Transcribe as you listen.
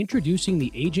Introducing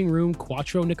the Aging Room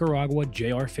Cuatro Nicaragua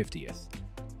JR 50th.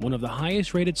 One of the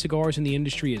highest rated cigars in the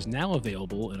industry is now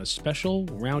available in a special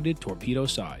rounded torpedo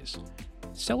size.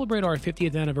 Celebrate our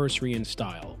 50th anniversary in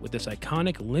style with this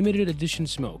iconic limited edition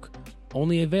smoke,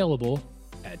 only available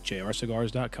at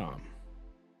jrcigars.com.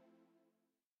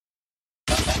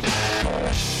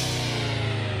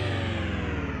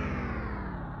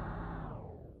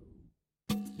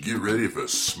 Get ready for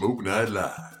Smoke Night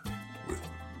Live with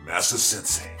Massa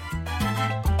Sensei.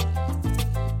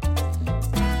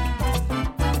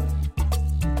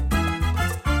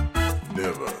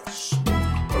 Never smoke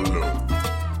alone.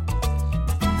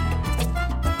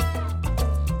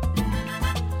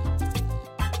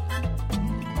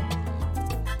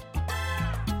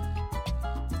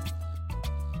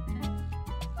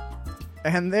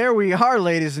 And there we are,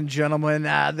 ladies and gentlemen.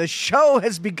 The show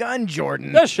has begun,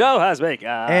 Jordan. The show has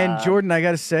begun. And Jordan, I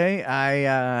got to say,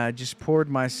 I just poured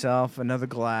myself another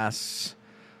glass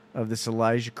of this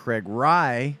Elijah Craig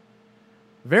rye.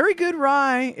 Very good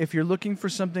rye if you're looking for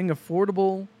something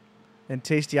affordable and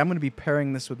tasty. I'm going to be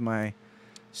pairing this with my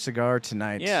cigar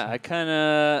tonight. Yeah,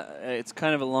 it's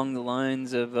kind of along the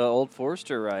lines of Old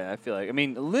Forester rye, I feel like. I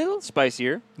mean, a little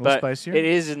spicier. Spicier? It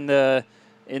is in the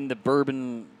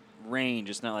bourbon range.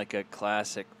 It's not like a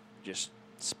classic, just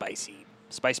spicy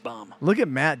spice bomb. Look at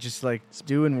Matt just like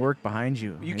doing work behind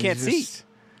you. You can't see.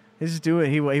 He's just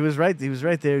doing. He was right. He was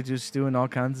right there, just doing all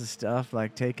kinds of stuff,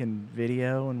 like taking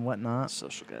video and whatnot.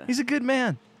 Social guy. He's a good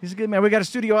man. He's a good man. We got a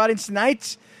studio audience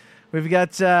tonight. We've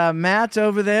got Matt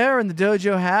over there in the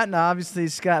dojo hat, and obviously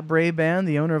Scott Braband,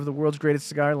 the owner of the world's greatest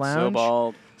cigar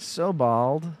lounge. So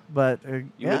bald, but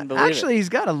yeah, actually, he's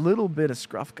got a little bit of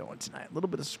scruff going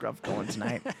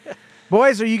tonight.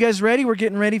 Boys, are you guys ready? We're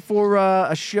getting ready for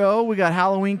a show. We got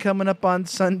Halloween coming up on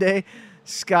Sunday.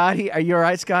 Scotty, are you all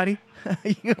right, Scotty?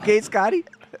 You okay, Scotty?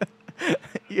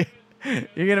 You're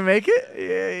going to make it?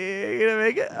 You're going to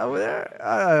make it over there?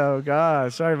 Oh,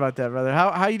 God. Sorry about that, brother.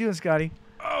 How you doing, Scotty?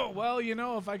 Oh, well,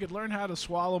 if I could learn how to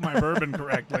swallow my bourbon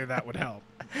correctly, that would help.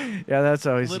 Yeah, that's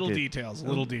always little good. details. The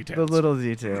little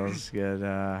details. Good.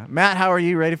 Matt, how are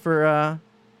you? Ready for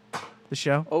the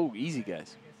show? Oh, easy,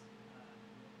 guys.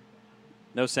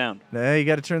 No sound. No, you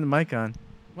got to turn the mic on.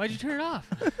 Why'd you turn it off?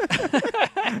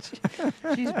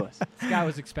 Jeez, boys. Scott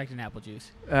was expecting apple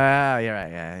juice. Yeah,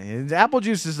 right. Yeah. Apple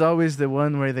juice is always the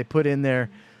one where they put in there,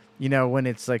 when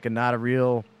it's like not a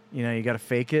real, you got to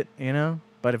fake it,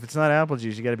 But if it's not apple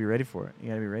juice, you got to be ready for it.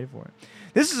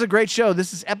 This is a great show.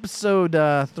 This is episode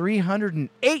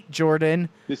 308, Jordan.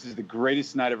 This is the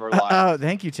greatest night of our lives. Oh,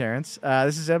 thank you, Terrence.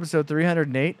 This is episode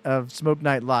 308 of Smoke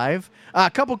Night Live. A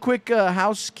couple quick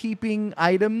housekeeping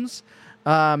items.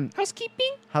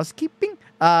 Housekeeping.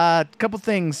 A couple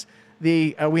things.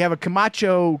 We have a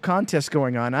Camacho contest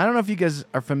going on. I don't know if you guys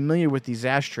are familiar with these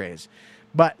ashtrays,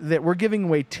 but that we're giving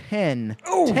away 10,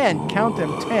 count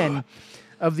them, 10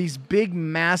 of these big,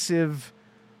 massive.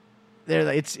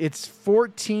 It's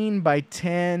 14 by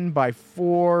 10 by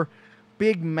 4,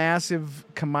 big, massive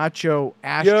Camacho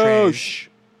ashtrays.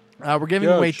 We're giving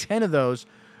away 10 of those.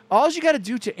 All you got to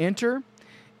do to enter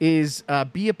is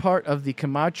be a part of the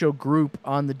Camacho group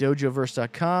on the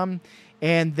dojoverse.com,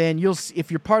 and then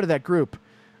if you're part of that group,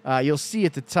 you'll see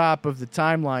at the top of the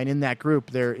timeline in that group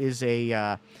there is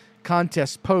a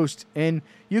contest post, and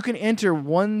you can enter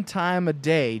one time a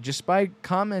day just by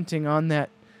commenting on that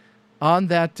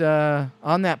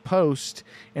post,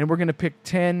 and we're going to pick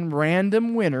 10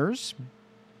 random winners,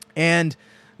 and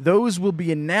those will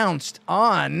be announced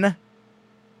on,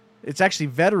 it's actually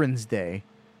Veterans Day,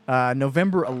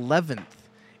 November 11th.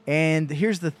 And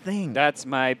here's the thing. That's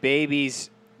my baby's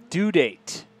due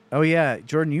date. Oh, yeah.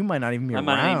 Jordan, you might not even be around.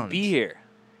 I might not even be here.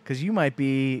 Because you might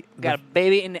be... Got a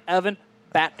baby in the oven,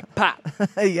 bat to pot.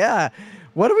 Yeah.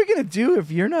 What are we going to do if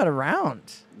you're not around?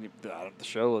 The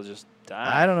show will just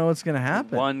die. I don't know what's going to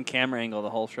happen. One camera angle the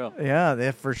whole show.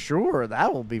 Yeah, for sure.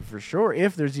 That will be for sure,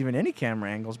 if there's even any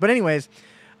camera angles. But anyways,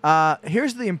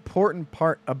 here's the important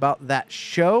part about that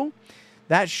show.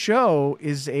 That show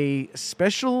is a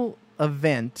special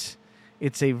event.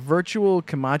 It's a virtual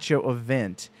Camacho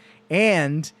event.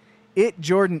 And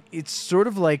Jordan, it's sort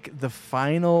of like the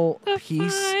final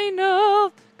piece.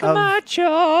 Final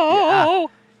Camacho.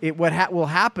 What will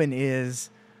happen is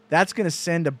that's going to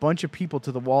send a bunch of people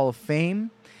to the Wall of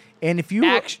Fame. And if you...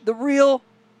 There's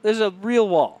a real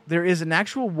wall. There is an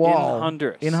actual wall.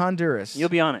 In Honduras. You'll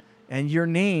be on it. And your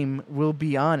name will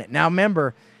be on it. Now,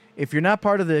 remember, if you're not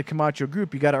part of the Camacho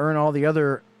group, you got to earn all the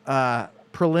other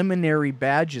preliminary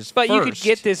badges But first. you could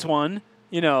get this one,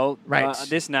 right.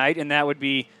 This night, and that would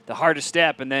be the hardest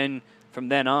step. And then from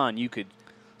then on, you could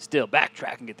still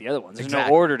backtrack and get the other ones. There's no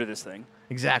order to this thing.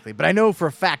 exactly. But I know for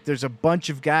a fact there's a bunch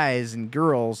of guys and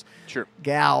girls, Sure.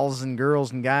 gals and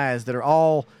girls and guys that are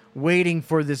all waiting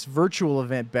for this virtual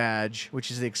event badge, which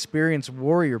is the Experience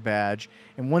Warrior badge.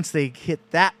 And once they hit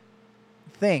that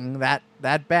thing, that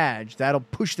badge, that'll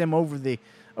push them over the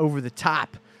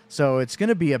top. So it's going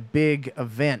to be a big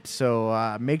event.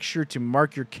 So make sure to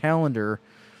mark your calendar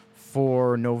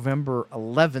for November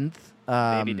 11th.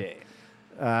 Baby day.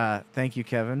 Thank you,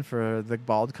 Kevin, for the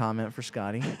bald comment for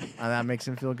Scotty. That makes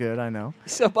him feel good, I know.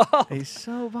 He's so bald. He's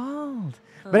so bald.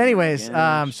 But anyways,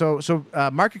 gosh. so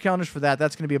mark your calendars for that.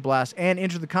 That's going to be a blast. And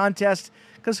enter the contest,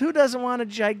 because who doesn't want a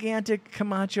gigantic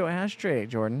Camacho ashtray,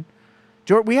 Jordan?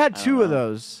 We had two of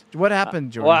those. What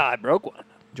happened, Jordan? Wow, I broke one.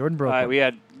 Jordan broke one. We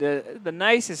had the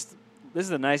nicest. This is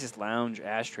the nicest lounge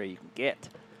ashtray you can get.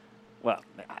 Well,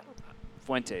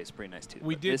 Fuente is pretty nice too.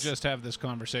 We but did this- just have this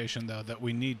conversation, though, that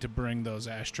we need to bring those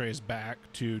ashtrays back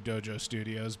to Dojo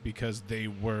Studios because they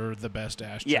were the best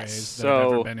ashtrays Yes, that have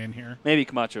so- ever been in here. Maybe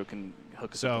Camacho can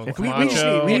hook us So, up. If with we one. just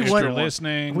Camacho, need if you're one more.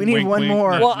 listening, We need wink, one wink,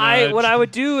 more. nudge, Well, nudge. what I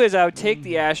would do is I would take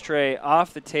the ashtray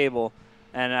off the table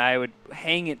and I would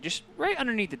hang it just right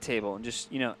underneath the table and just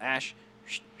ash,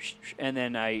 and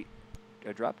then I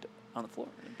dropped it on the floor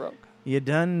and it broke. You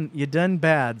done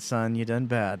bad, son. You done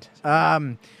bad.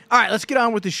 All right, let's get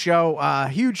on with the show.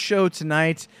 Huge show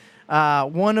tonight.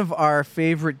 One of our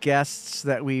favorite guests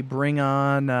that we bring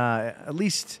on at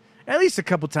least a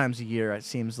couple times a year, it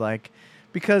seems like,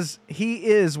 because he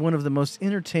is one of the most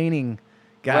entertaining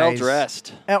guys. Well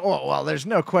dressed. Well, there's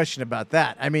no question about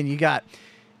that. I mean, you got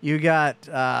Eddie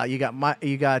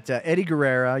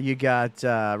Guerrero. You got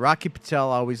Rocky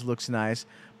Patel. Always looks nice,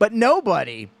 but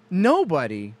nobody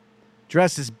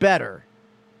dresses better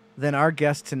than our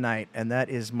guest tonight, and that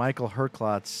is Michael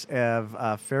Herklotz of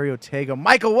Ferriotego.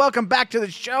 Michael, welcome back to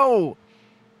the show.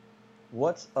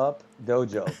 What's up,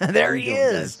 Dojo? There How he you doing,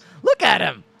 is. guys? Look at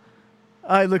him.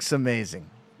 He looks amazing,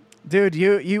 dude.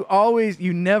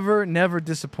 You never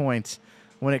disappoint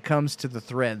when it comes to the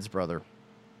threads, brother.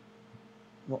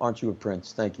 Well, aren't you a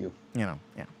prince? Thank you. Yeah.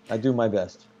 I do my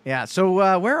best. Yeah.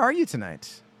 So where are you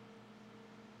tonight?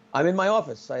 I'm in my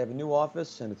office. I have a new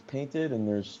office, and it's painted, and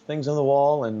there's things on the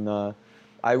wall. And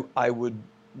I would,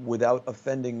 without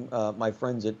offending my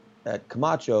friends at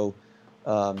Camacho,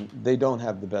 they don't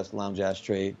have the best lounge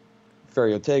ashtray.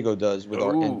 Ferriotego does with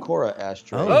our Ooh. Ancora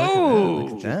ashtray.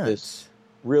 Look at that. This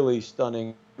really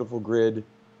stunning, beautiful grid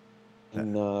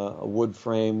in a wood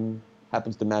frame.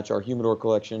 Happens to match our humidor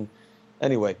collection.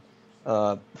 Anyway,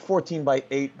 14 by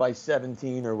 8 by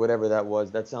 17 or whatever that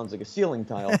was. That sounds like a ceiling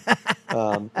tile.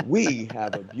 We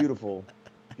have a beautiful,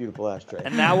 beautiful ashtray.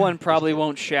 And that one probably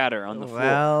won't shatter on the floor.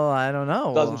 Well, I don't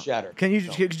know. Doesn't shatter.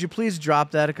 Could you please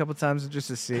drop that a couple times just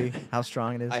to see how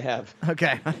strong it is? I have.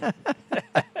 Okay.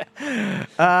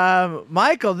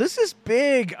 Michael, this is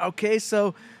big. Okay,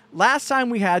 so last time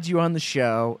we had you on the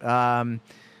show,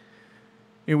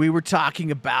 we were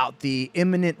talking about the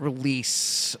imminent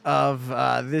release of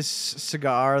this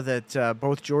cigar that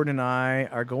both Jordan and I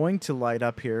are going to light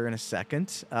up here in a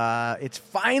second. It's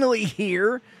finally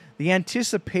here. The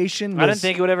anticipation was, I didn't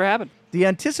think it would ever happen. the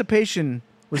anticipation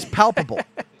was palpable.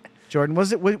 Jordan,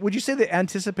 was it? Would you say the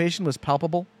anticipation was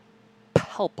palpable?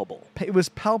 Palpable. It was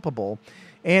palpable.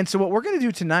 And so what we're going to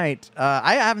do tonight,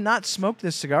 I have not smoked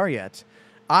this cigar yet.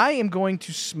 I am going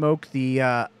to smoke the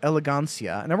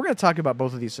Elegancia, and we're going to talk about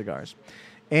both of these cigars.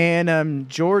 And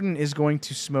Jordan is going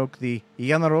to smoke the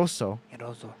Llaneroso.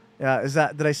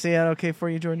 Did I say that okay for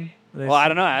you, Jordan? Well, I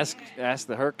don't know. Ask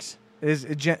the Hercs. Is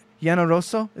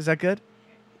Llaneroso? Is that good?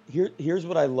 Here's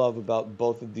what I love about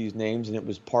both of these names, and it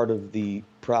was part of the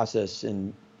process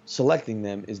in selecting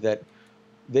them, is that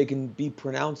they can be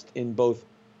pronounced in both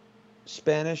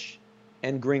Spanish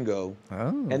and Gringo,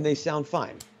 and they sound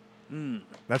fine.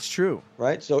 That's true.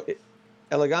 Right? So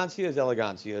Elegancia is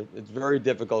Elegancia. It's very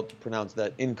difficult to pronounce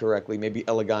that incorrectly. Maybe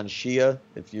Elegancia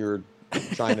if you're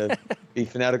trying to be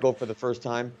fanatical for the first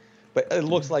time. But it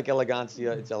looks like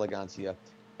Elegancia. It's Elegancia.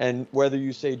 And whether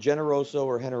you say Generoso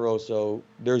or Generoso,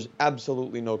 there's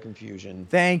absolutely no confusion.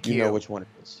 Thank you. You know which one it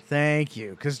is. Thank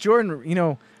you. Because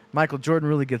Jordan, Michael, Jordan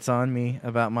really gets on me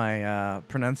about my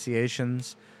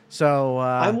pronunciations. So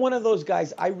I'm one of those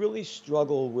guys. I really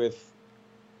struggle with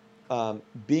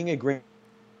being a Gringo.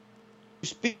 You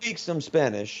speak some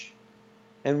Spanish,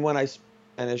 and when I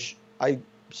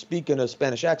speak in a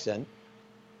Spanish accent,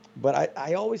 but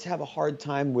I always have a hard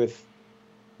time with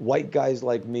white guys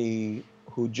like me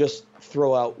who just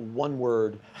throw out one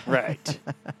word Right.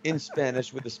 in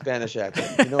Spanish with a Spanish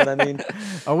accent. You know what I mean?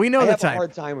 Oh, we know I the have a type.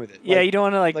 hard time with it. Yeah, Like- you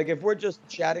don't want to Like if we're just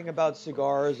chatting about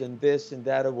cigars and this and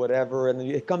that or whatever, and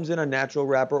it comes in a natural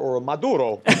wrapper or a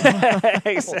Maduro.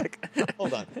 exactly.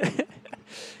 Hold on.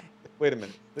 Wait a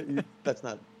minute. That's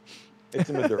not. It's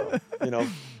a Maduro. You know.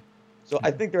 So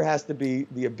I think there has to be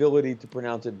the ability to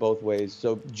pronounce it both ways.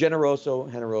 So Generoso,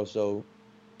 Generoso,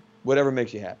 whatever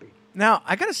makes you happy. Now,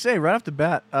 I got to say, right off the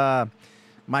bat,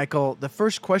 Michael, the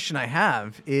first question I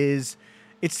have is,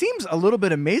 it seems a little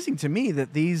bit amazing to me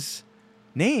that these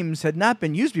names had not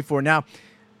been used before. Now,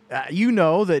 you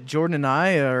know that Jordan and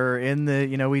I are in the,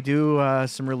 we do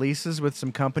some releases with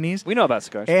some companies. We know about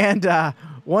cigars. And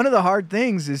one of the hard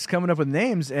things is coming up with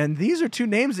names. And these are two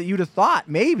names that you'd have thought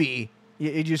maybe,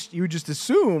 you would just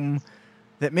assume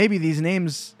that maybe these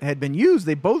names had been used.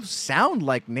 They both sound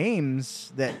like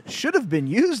names that should have been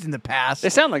used in the past. They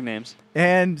sound like names.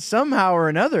 And somehow or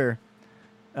another,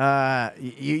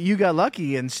 you got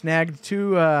lucky and snagged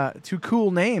two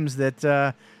cool names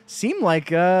that seem like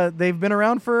they've been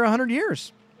around for 100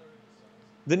 years.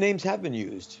 The names have been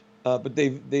used, but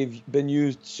they've been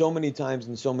used so many times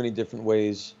in so many different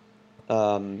ways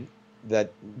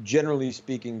that, generally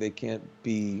speaking, they can't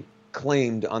be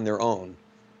claimed on their own.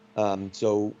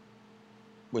 So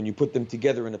when you put them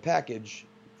together in a package,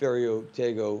 Ferio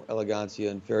Tego Elegancia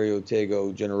and Ferio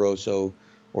Tego Generoso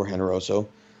or Generoso,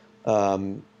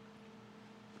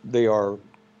 they are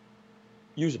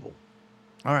usable.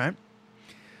 All right.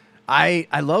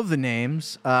 I love the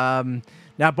names.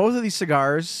 Now, both of these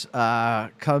cigars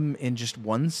come in just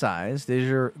one size.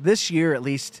 This year, at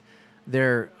least,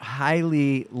 they're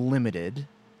highly limited.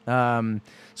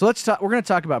 So let's talk. We're going to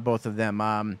talk about both of them.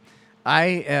 I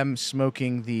am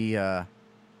smoking the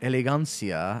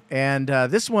Elegancia, and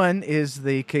this one is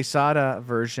the Quesada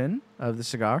version of the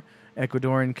cigar,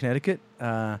 Ecuadorian Connecticut,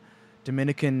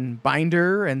 Dominican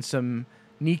binder, and some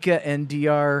Nika and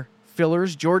DR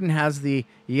fillers. Jordan has the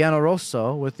Llano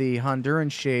Rosso with the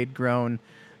Honduran shade grown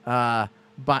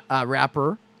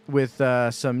wrapper with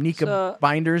some Nika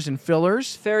binders and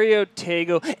fillers. Ferio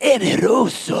Tego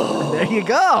Generoso. There you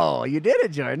go. You did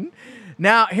it, Jordan.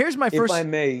 Now, here's my first... If I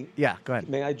may... Yeah, go ahead.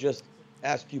 May I just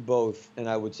ask you both, and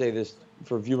I would say this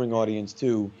for viewing audience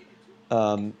too,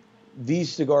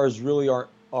 these cigars really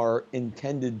are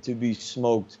intended to be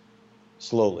smoked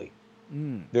slowly.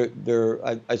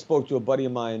 I spoke to a buddy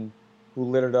of mine who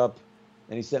lit it up,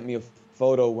 and he sent me a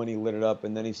photo when he lit it up,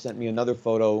 and then he sent me another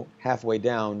photo halfway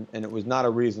down, and it was not a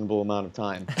reasonable amount of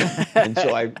time. And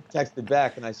so I texted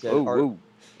back and I said,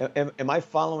 am I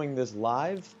following this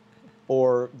live,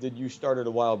 or did you start it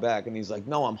a while back? And he's like,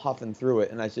 no, I'm huffing through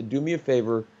it. And I said, do me a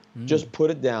favor, just put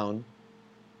it down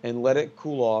and let it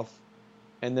cool off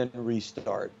and then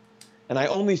restart. And I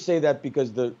only say that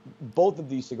because both of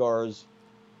these cigars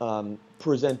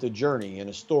present a journey and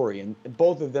a story, and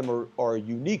both of them are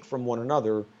unique from one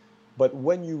another. But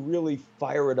when you really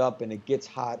fire it up and it gets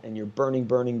hot and you're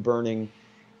burning,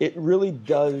 it really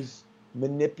does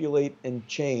manipulate and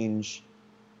change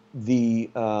the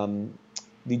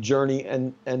journey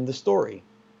and the story.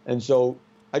 And so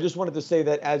I just wanted to say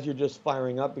that as you're just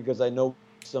firing up, because I know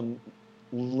some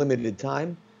limited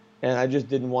time, and I just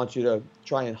didn't want you to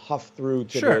try and huff through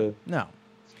to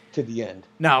the end.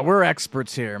 No, we're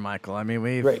experts here, Michael. I mean,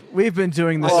 Right. we've been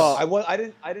doing this. I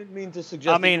didn't mean to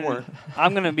suggest. I mean, that you weren't.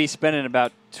 I'm going to be spending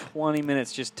about 20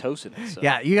 minutes just toasting it. So.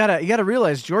 Yeah, you gotta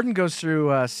realize Jordan goes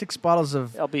through 6 bottles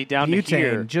of I'll be down to butane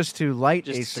here just to light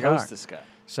a just to cigar. toast this guy.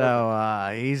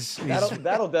 So he's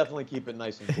That'll definitely keep it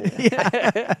nice and cool.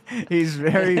 yeah, he's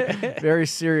very, very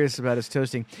serious about his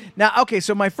toasting. Now, okay,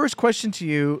 so my first question to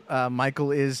you,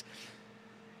 Michael, is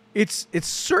it's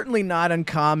certainly not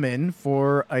uncommon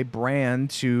for a brand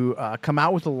to come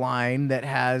out with a line that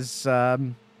has a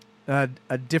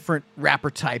different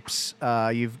wrapper types.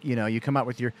 You come out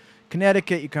with your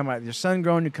Connecticut, you come out with your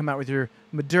Sun-Grown, you come out with your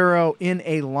Maduro in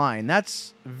a line.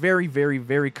 That's very, very,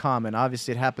 very common.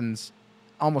 Obviously, it happens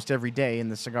almost every day in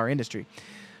the cigar industry.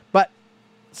 But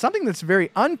something that's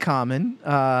very uncommon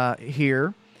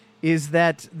here is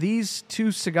that these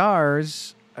two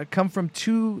cigars come from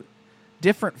two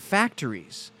different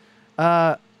factories.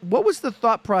 What was the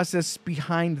thought process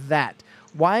behind that?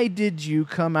 Why did you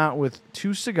come out with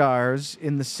two cigars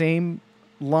in the same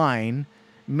line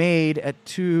made at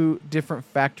two different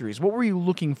factories? What were you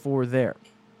looking for there?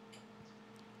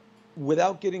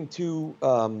 Without getting too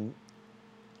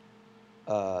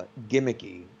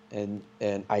gimmicky, and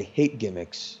I hate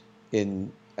gimmicks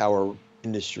in our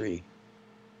industry.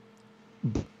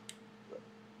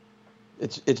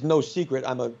 It's no secret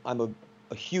I'm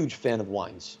a huge fan of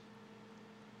wines,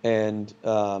 And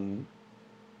I'm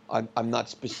not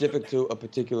specific to a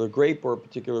particular grape or a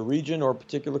particular region or a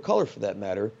particular color for that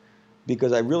matter,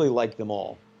 because I really like them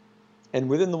all. And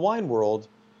within the wine world,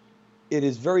 it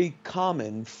is very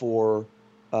common for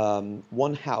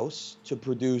one house to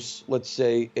produce, let's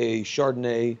say, a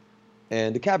Chardonnay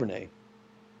and a Cabernet.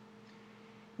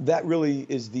 That really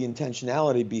is the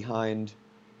intentionality behind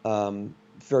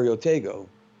Ferriotego,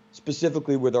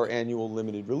 specifically with our annual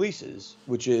limited releases,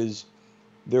 which is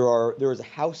there is a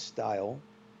house style.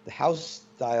 The house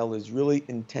style is really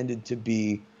intended to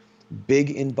be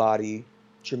big in body,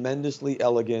 tremendously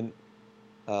elegant,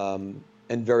 and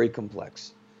very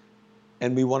complex.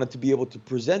 And we wanted to be able to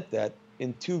present that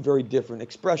in two very different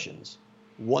expressions.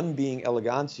 One being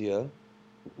elegancia,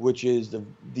 which is the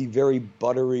very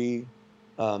buttery,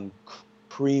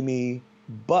 creamy,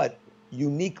 but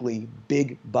uniquely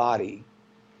big body.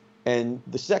 And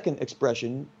the second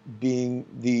expression being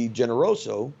the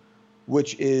generoso,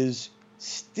 which is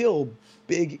still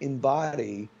big in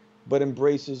body, but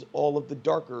embraces all of the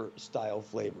darker style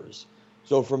flavors.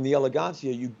 So from the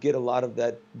elegancia, you get a lot of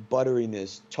that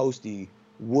butteriness, toasty,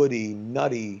 woody,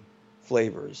 nutty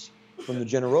flavors. From the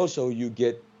generoso, you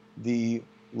get the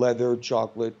leather,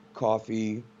 chocolate,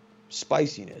 coffee,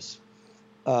 spiciness.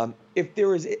 If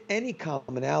there is any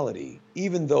commonality,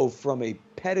 even though from a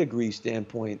pedigree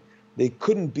standpoint, they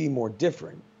couldn't be more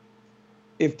different,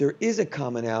 if there is a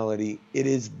commonality, it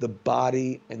is the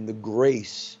body and the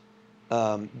grace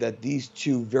that these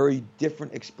two very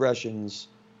different expressions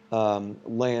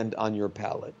land on your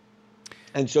palate.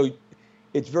 And so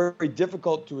it's very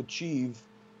difficult to achieve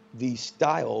the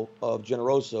style of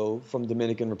Generoso from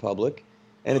Dominican Republic,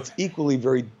 and it's equally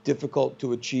very difficult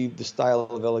to achieve the style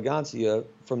of Elegancia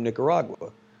from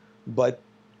Nicaragua. But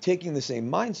taking the same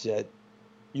mindset,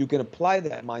 you can apply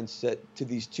that mindset to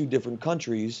these two different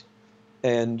countries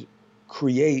and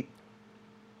create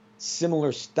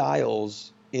similar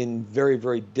styles in very,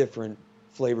 very different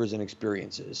flavors and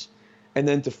experiences. And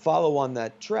then to follow on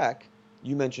that track,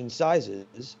 you mentioned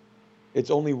sizes.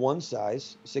 It's only one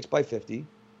size, 6x50,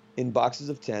 in boxes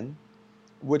of 10,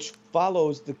 which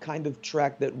follows the kind of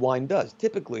track that wine does.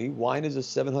 Typically, wine is a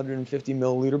 750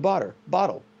 milliliter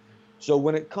bottle. So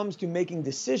when it comes to making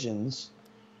decisions,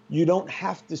 you don't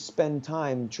have to spend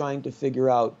time trying to figure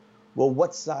out, well,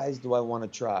 what size do I want to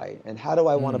try? And how do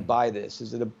I want to buy this?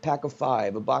 Is it a pack of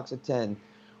 5, a box of 10?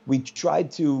 We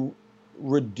tried to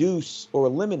reduce or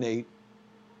eliminate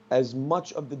as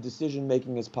much of the decision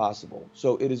making as possible.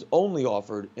 So it is only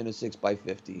offered in a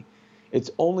 6x50. It's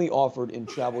only offered in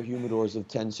travel humidors of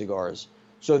 10 cigars,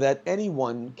 so that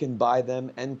anyone can buy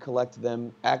them and collect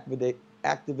them, activate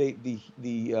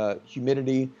the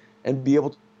humidity, and be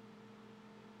able to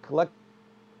collect,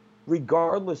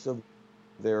 regardless of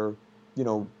their,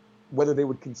 whether they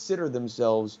would consider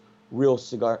themselves real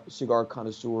cigar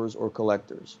connoisseurs or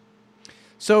collectors.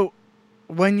 So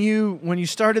when you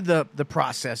started the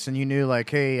process and you knew, like,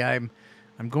 hey, I'm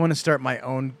going to start my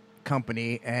own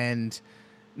company, and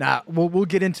now we'll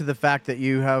get into the fact that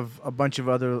you have a bunch of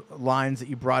other lines that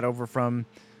you brought over from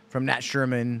Nat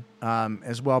Sherman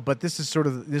as well, but this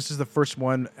is the first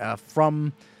one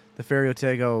from the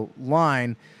Ferriotego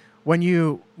line. When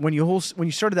you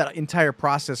started that entire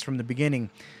process from the beginning,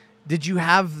 did you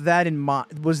have that in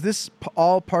mind? Was this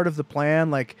all part of the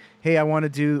plan? Like, hey, I want to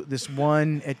do this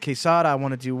one at Quesada, I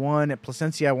want to do one at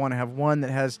Plasencia, I want to have one that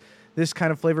has this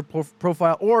kind of flavor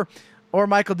profile, or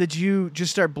Michael, did you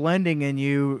just start blending and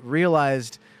you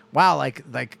realized, wow, like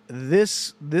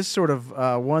this sort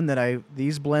of one that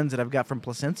these blends that I've got from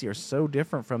Plasencia are so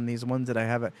different from these ones that I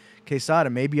have at Quesada.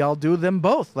 Maybe I'll do them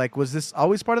both. Like, was this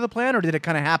always part of the plan, or did it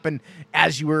kind of happen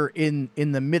as you were in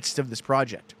the midst of this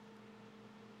project?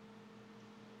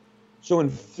 So in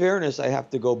fairness, I have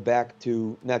to go back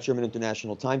to Nat Sherman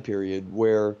International time period,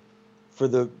 where for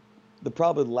the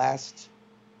probably last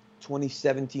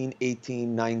 2017,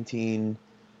 18, 19,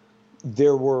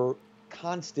 there were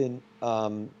constant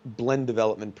blend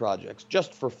development projects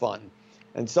just for fun.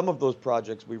 And some of those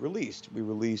projects we released. We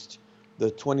released the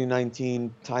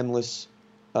 2019 Timeless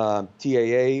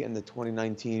TAA and the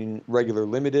 2019 Regular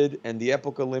Limited and the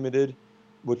Epoca Limited,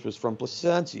 which was from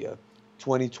Plasencia.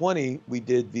 2020, we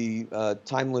did the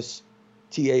Timeless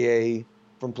TAA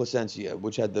from Plasencia,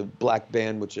 which had the black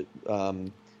band, which, as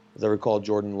I recall,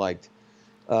 Jordan liked.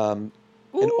 And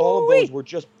all of those were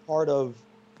just part of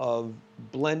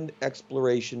blend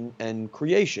exploration and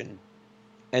creation.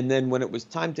 And then when it was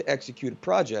time to execute a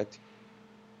project,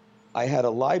 I had a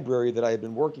library that I had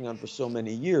been working on for so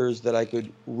many years that I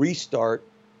could restart,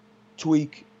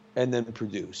 tweak, and then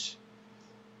produce.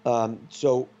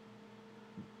 So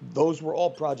those were all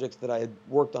projects that I had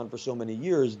worked on for so many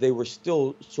years. They were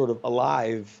still sort of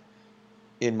alive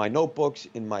in my notebooks,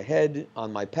 in my head,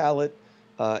 on my palette,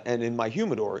 and in my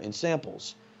humidor in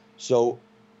samples. So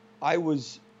I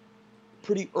was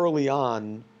pretty early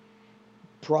on,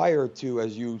 prior to,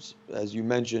 as you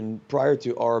mentioned, prior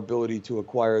to our ability to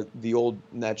acquire the old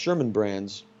Nat Sherman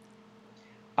brands,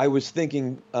 I was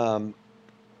thinking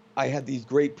I had these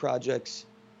great projects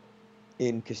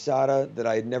in Quesada that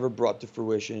I had never brought to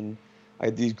fruition. I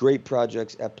had these great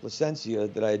projects at Plasencia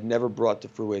that I had never brought to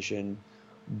fruition.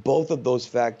 Both of those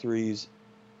factories,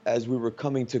 as we were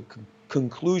coming to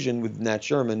conclusion with Nat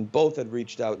Sherman, both had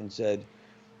reached out and said,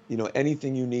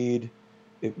 anything you need,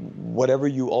 whatever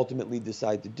you ultimately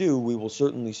decide to do, we will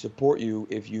certainly support you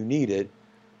if you need it.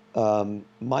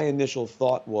 My initial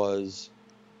thought was,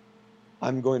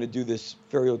 I'm going to do this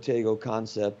Ferio Tego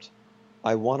concept.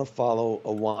 I want to follow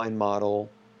a wine model,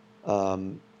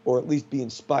 or at least be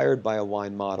inspired by a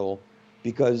wine model,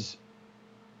 because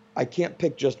I can't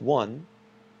pick just one.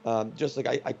 Just like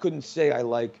I couldn't say I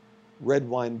like red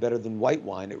wine better than white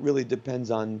wine. It really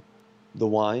depends on the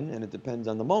wine, and it depends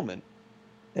on the moment.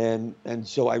 And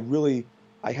so I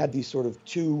had these sort of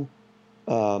two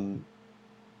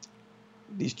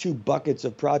buckets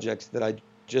of projects that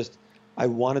I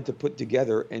wanted to put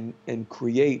together and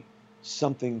create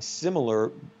something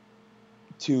similar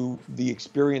to the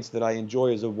experience that I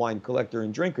enjoy as a wine collector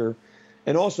and drinker,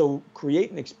 and also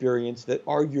create an experience that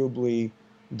arguably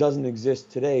doesn't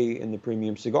exist today in the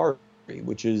premium cigar industry,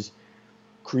 which is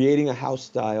creating a house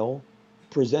style,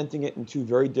 presenting it in two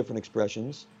very different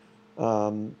expressions,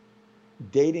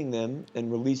 dating them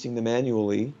and releasing them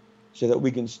annually so that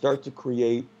we can start to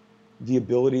create the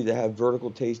ability to have vertical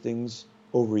tastings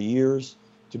over years,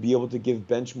 to be able to give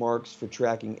benchmarks for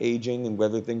tracking aging and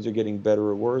whether things are getting better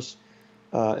or worse.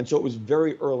 And so it was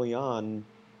very early on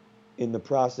in the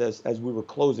process, as we were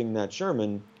closing Nat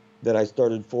Sherman, that I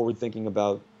started forward thinking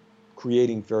about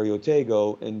creating Ferio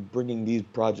Tego and bringing these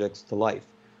projects to life.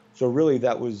 So really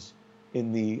that was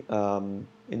in the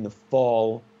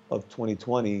fall of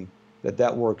 2020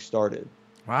 that work started.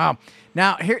 Wow.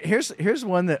 Now here's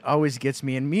one that always gets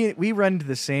me, and we run into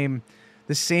the same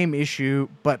issue,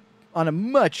 but on a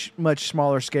much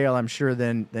smaller scale, I'm sure,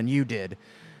 than you did.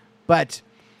 But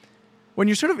when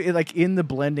you're sort of like in the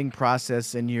blending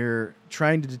process and you're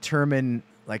trying to determine,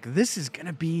 like, this is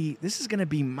gonna be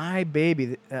my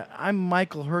baby. I'm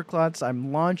Michael Herklotz.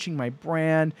 I'm launching my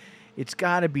brand. It's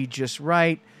got to be just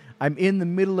right. I'm in the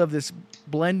middle of this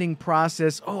blending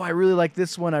process. Oh, I really like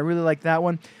this one. I really like that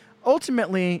one.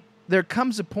 Ultimately, there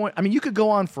comes a point. I mean, you could go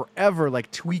on forever,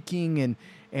 like tweaking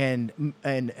and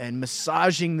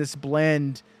massaging this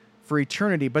blend for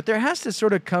eternity. But there has to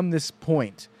sort of come this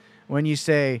point when you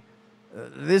say,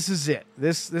 this is it.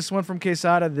 This one from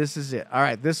Quesada, this is it. All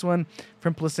right, this one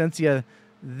from Plasencia,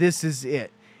 this is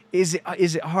it. Is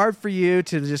it hard for you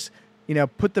to just,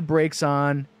 put the brakes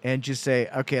on and just say,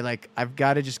 okay, like, I've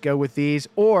got to just go with these?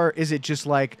 Or is it just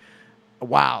like,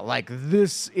 wow, like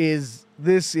this is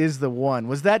the one?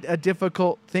 Was that a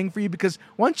difficult thing for you? Because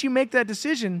once you make that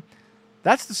decision,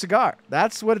 that's the cigar.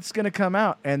 That's what it's going to come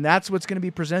out, and that's what's going to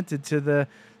be presented to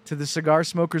the cigar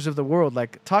smokers of the world.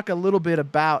 Like, talk a little bit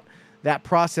about that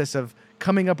process of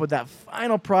coming up with that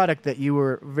final product that you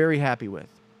were very happy with.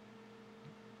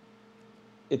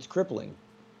 It's crippling.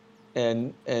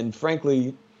 And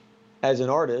frankly, as an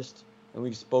artist, and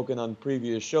we've spoken on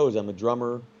previous shows, I'm a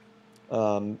drummer.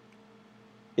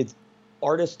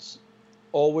 Artists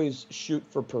always shoot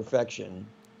for perfection,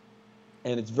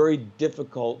 and it's very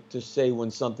difficult to say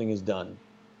when something is done.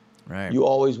 Right. You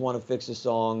always want to fix a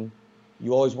song.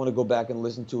 You always want to go back and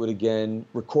listen to it again,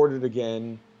 record it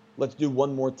again. Let's do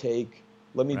one more take.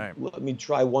 Let me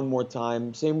try one more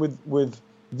time. Same with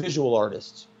visual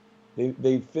artists.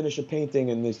 They finish a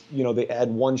painting and they add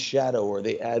one shadow or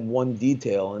they add one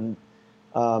detail, and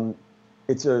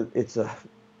it's a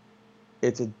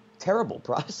terrible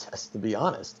process, to be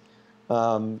honest.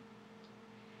 The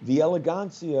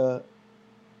Elegancia,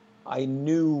 I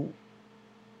knew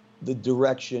the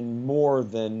direction more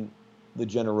than the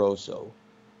Generoso.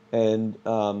 And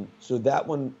so that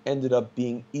one ended up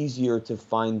being easier to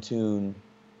fine tune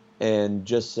and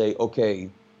just say, okay,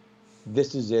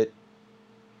 this is it,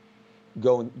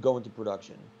 go into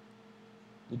production.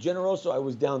 The Generoso, I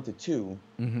was down to two,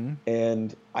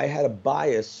 and I had a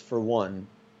bias for one,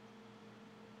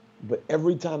 but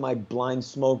every time I blind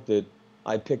smoked it,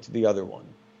 I picked the other one.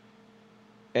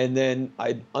 And then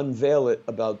I'd unveil it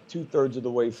about 2/3 of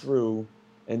the way through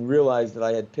and realize that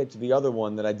I had picked the other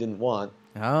one that I didn't want.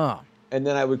 Oh. And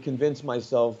then I would convince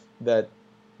myself that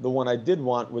the one I did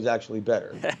want was actually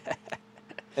better.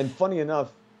 And funny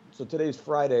enough, so today's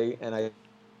Friday, and I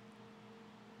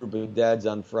group of dads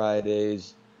on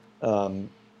Fridays for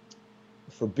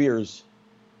beers,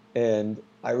 and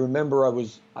I remember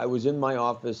I was in my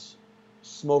office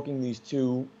smoking these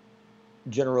 2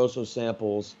 Generoso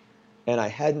samples, and I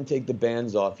hadn't taken the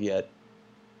bands off yet,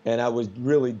 and I was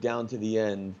really down to the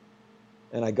end,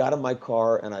 and I got in my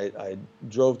car and I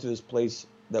drove to this place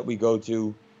that we go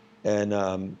to, and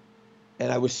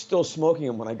I was still smoking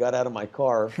them when I got out of my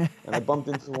car, and I bumped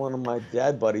into one of my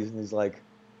dad buddies, and he's like,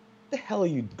 "What the hell are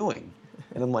you doing?"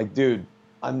 And I'm like, "Dude,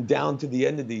 I'm down to the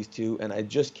end of these 2, and I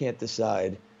just can't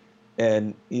decide."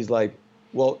 And he's like,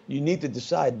 "Well, you need to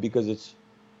decide because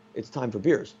it's time for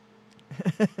beers."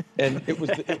 And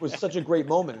it was such a great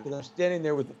moment because I'm standing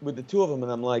there with the 2 of them,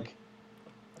 and I'm like,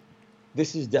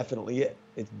 "This is definitely it.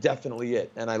 It's definitely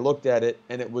it." And I looked at it,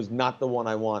 and it was not the one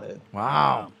I wanted.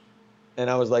 Wow. And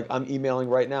I was like, I'm emailing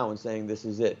right now and saying this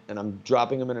is it, and I'm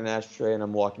dropping them in an ashtray and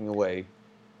I'm walking away,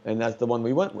 and that's the one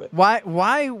we went with. Why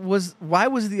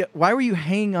were you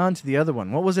hanging on to the other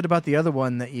one? What was it about the other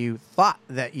one that you thought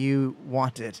that you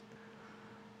wanted?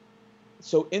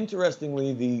 So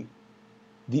interestingly,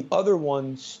 the other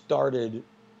one started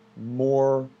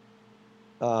more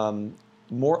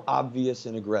obvious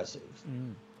and aggressive.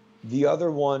 The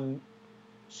other one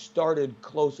started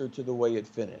closer to the way it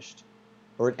finished.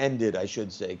 Or it ended, I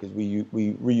should say, because we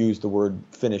reused the word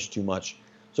finish too much.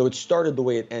 So it started the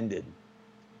way it ended.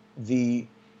 The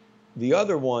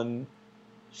other one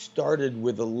started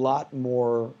with a lot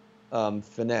more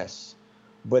finesse,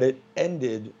 but it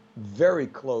ended very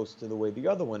close to the way the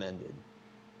other one ended.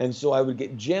 And so I would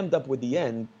get jammed up with the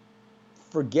end,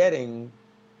 forgetting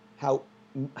how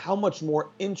much more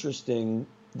interesting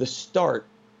the start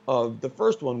of the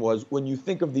first one was when you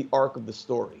think of the arc of the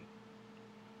story.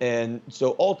 And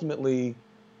so ultimately,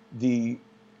 the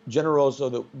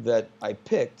Generoso that I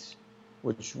picked,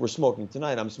 which we're smoking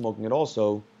tonight, I'm smoking it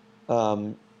also,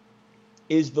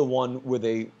 is the one with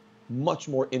a much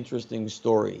more interesting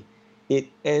story. It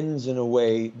ends in a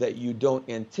way that you don't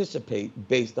anticipate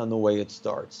based on the way it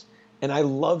starts. And I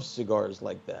love cigars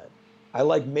like that. I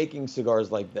like making cigars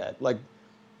like that. Like,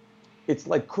 it's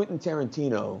like Quentin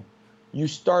Tarantino. You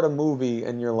start a movie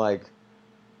and you're like,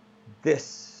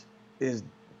 this is...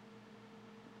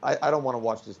 I don't want to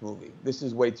watch this movie. This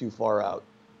is way too far out.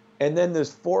 And then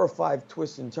there's 4 or 5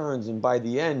 twists and turns, and by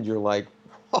the end, you're like,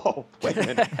 oh, wait a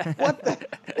minute. What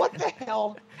the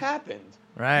hell happened?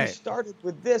 Right. We started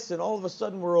with this, and all of a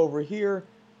sudden we're over here.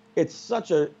 It's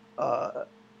such an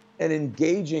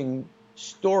engaging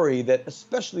story that,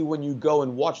 especially when you go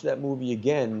and watch that movie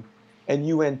again, and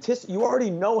you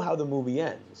already know how the movie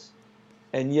ends,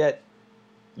 and yet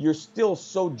you're still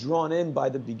so drawn in by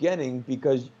the beginning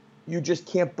because you just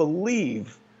can't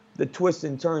believe the twists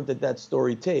and turns that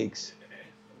story takes.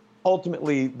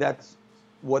 Ultimately, that's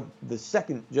what the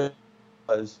second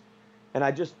was, and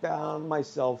I just found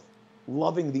myself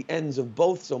loving the ends of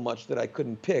both so much that I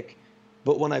couldn't pick.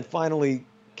 But when I finally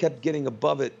kept getting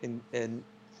above it and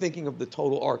thinking of the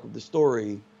total arc of the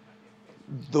story,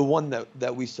 the one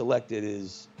that we selected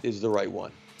is the right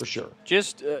one for sure.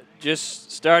 Just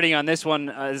starting on this one,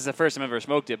 this is the first time I've ever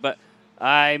smoked it, but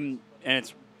I'm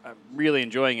really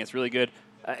enjoying it. It's really good.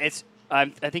 I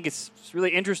think it's really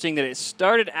interesting that it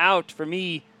started out for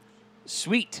me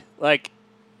sweet, and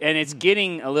it's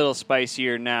getting a little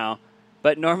spicier now.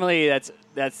 But normally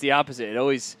that's the opposite. It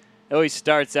always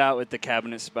starts out with the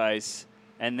cabinet spice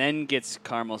and then gets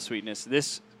caramel sweetness.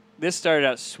 This started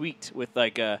out sweet with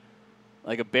like a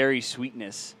berry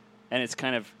sweetness, and it's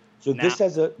kind of this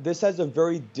has a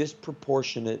very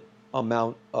disproportionate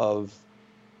amount of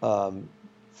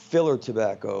filler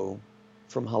tobacco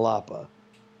from Jalapa,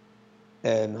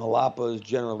 and Jalapa is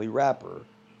generally wrapper.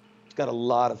 It's got a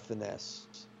lot of finesse.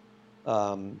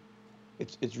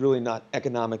 It's really not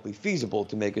economically feasible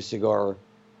to make a cigar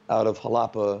out of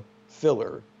Jalapa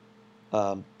filler,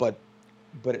 but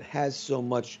it has so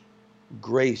much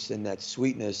grace and that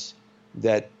sweetness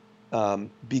that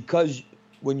because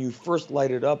when you first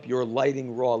light it up, you're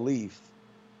lighting raw leaf,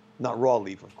 not raw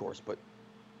leaf, of course, but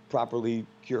properly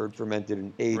cured, fermented,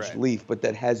 and aged leaf, but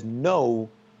that has no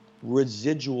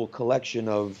residual collection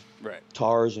of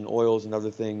tars and oils and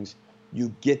other things.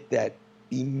 You get that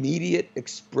immediate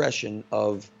expression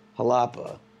of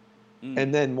Jalapa.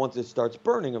 And then once it starts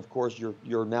burning, of course,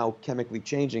 you're now chemically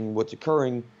changing what's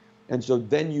occurring. And so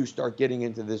then you start getting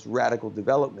into this radical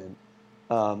development.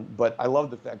 But I love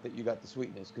the fact that you got the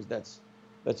sweetness, because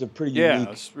that's a pretty unique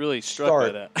I was really struck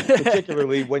start, by that.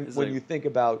 particularly when you think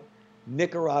about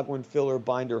Nicaraguan filler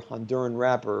binder, Honduran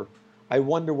wrapper. I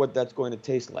wonder what that's going to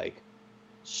taste like.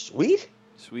 Sweet?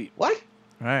 Sweet. What?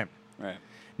 Right. Right.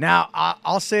 Now,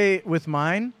 I'll say with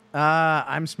mine,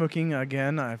 I'm smoking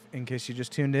again, in case you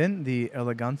just tuned in, the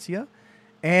Elegancia.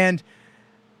 And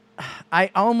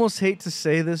I almost hate to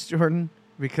say this, Jordan,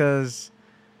 because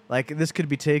like this could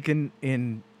be taken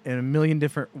in a million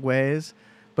different ways.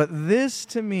 But this,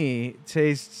 to me,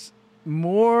 tastes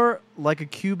more like a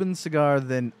Cuban cigar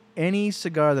than any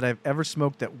cigar that I've ever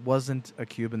smoked that wasn't a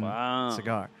Cuban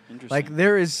cigar. Interesting. Like,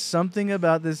 there is something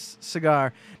about this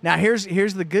cigar. Now, here's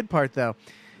the good part, though.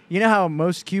 You know how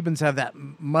most Cubans have that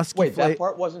musky Wait, flavor? that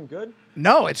part wasn't good?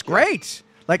 No, it's great.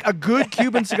 Like a good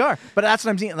Cuban cigar. But that's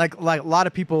what I'm saying. Like a lot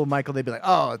of people, Michael, they'd be like,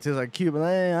 oh, it's like Cuban.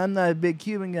 I'm not a big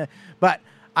Cuban guy. But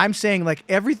I'm saying, like,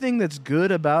 everything that's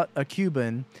good about a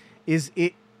Cuban is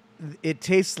it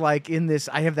tastes like in this,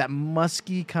 I have that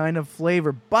musky kind of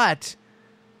flavor, but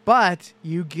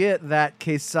you get that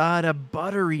quesada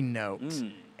buttery note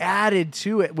added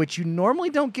to it, which you normally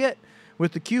don't get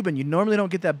with the Cuban. You normally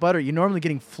don't get that butter. You're normally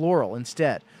getting floral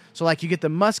instead. So, like, you get the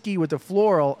musky with the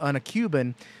floral on a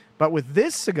Cuban, but with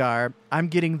this cigar, I'm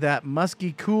getting that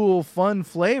musky, cool, fun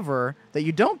flavor that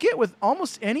you don't get with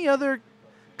almost any other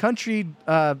country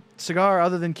cigar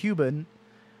other than Cuban.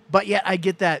 But yet I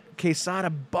get that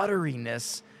quesada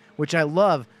butteriness, which I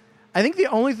love. I think the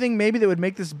only thing maybe that would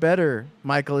make this better,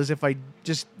 Michael, is if I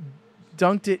just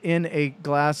dunked it in a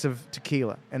glass of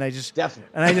tequila and I just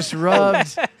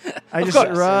rubbed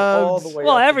All the way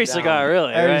well, up every and down. cigar,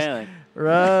 really, I right? just- Like,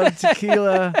 rubbed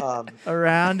tequila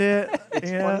around it.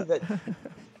 It's you know? funny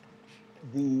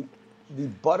that the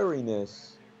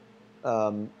butteriness,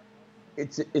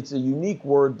 it's a unique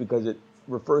word because it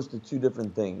refers to two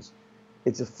different things.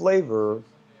 It's a flavor,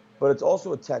 but it's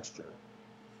also a texture.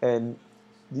 And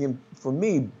for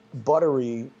me,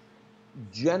 buttery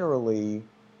generally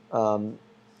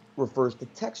refers to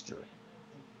texture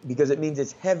because it means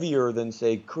it's heavier than,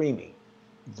 say, creamy.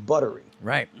 It's buttery.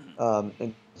 Right.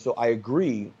 And so I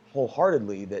agree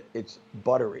wholeheartedly that it's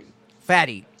buttery.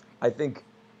 Fatty. I think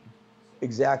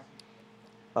it's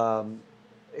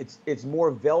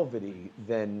more velvety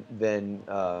than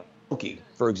milky,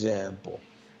 for example.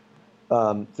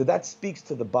 So that speaks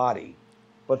to the body.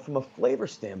 But from a flavor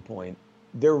standpoint,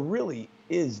 there really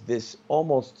is this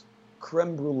almost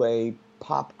creme brulee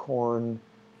popcorn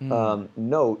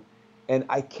note. And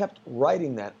I kept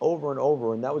writing that over and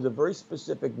over. And that was a very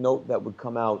specific note that would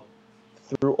come out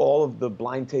through all of the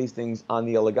blind tastings on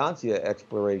the Elegancia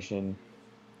exploration.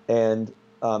 And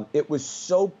it was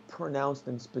so pronounced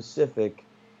and specific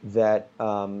that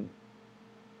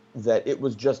that it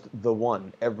was just the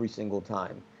one every single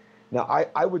time. Now,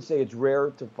 I would say it's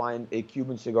rare to find a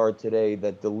Cuban cigar today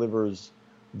that delivers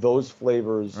those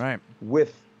flavors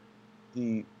with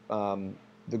the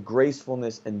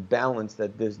gracefulness and balance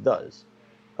that this does.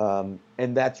 And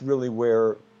that's really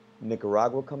where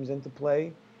Nicaragua comes into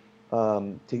play,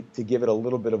 to give it a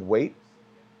little bit of weight,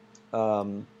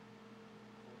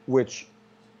 which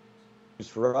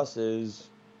for us is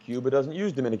Cuba doesn't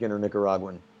use Dominican or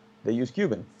Nicaraguan. They use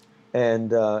Cuban.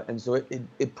 And so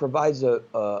it provides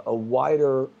a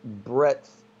wider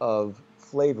breadth of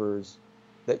flavors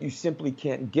that you simply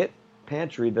can't get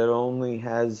pantry that only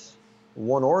has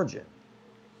one origin.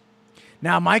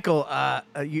 Now, Michael,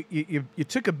 you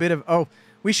took a bit of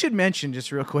we should mention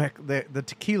just real quick the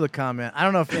tequila comment. I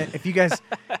don't know if you guys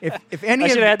if any I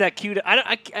of should have had that queued.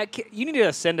 I can't, you need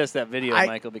to send us that video,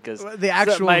 Michael, because the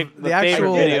actual my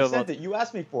favorite video I of sent it. You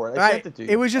asked me for it. I sent it to you.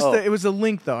 It was just it was a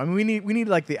link though. I mean, we need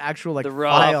like the actual like the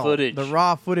raw file, footage. the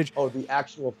raw footage. Oh, the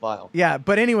actual file. Yeah,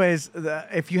 but anyways,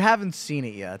 if you haven't seen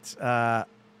it yet,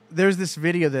 there's this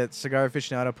video that Cigar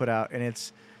Aficionado put out, and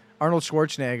it's Arnold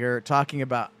Schwarzenegger talking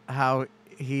about how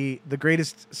the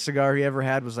greatest cigar he ever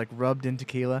had was like rubbed in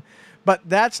tequila. But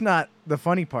that's not the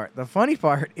funny part. The funny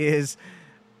part is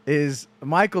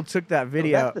Michael took that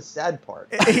video. No, that's the sad part.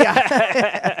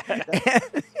 Yeah.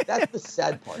 That's the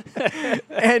sad part.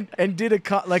 and did a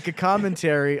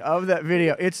commentary of that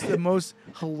video. It's the most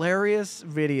hilarious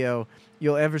video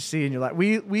you'll ever see in your life.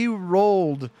 We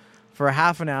rolled for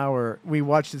half an hour. We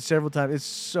watched it several times. It's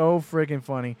so freaking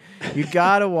funny. You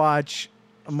gotta watch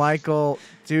Michael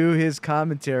do his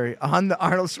commentary on the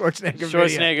Arnold Schwarzenegger video.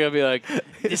 Schwarzenegger will be like,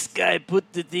 this guy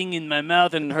put the thing in my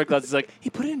mouth, and Hercules is like, he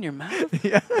put it in your mouth?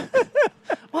 Yeah.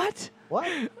 What? What?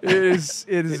 It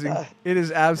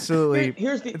is absolutely.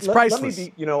 It's priceless.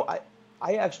 Let me be.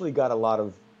 I actually got a lot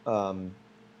of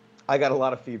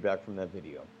feedback from that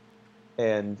video,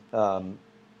 and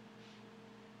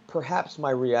perhaps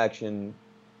my reaction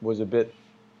was a bit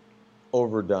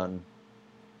overdone.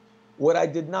 What I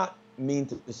did not mean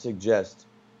to suggest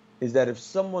is that if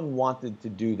someone wanted to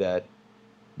do that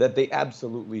they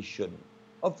absolutely shouldn't.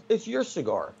 It's your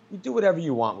cigar. You do whatever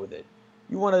you want with it.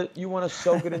 You want to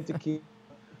soak it in tequila.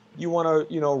 You want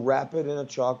to, wrap it in a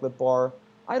chocolate bar.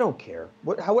 I don't care.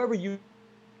 However you.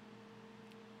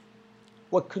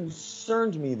 What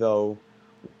concerned me, though,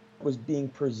 was being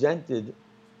presented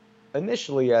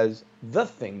initially as the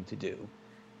thing to do,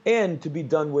 and to be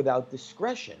done without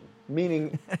discretion.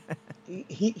 Meaning,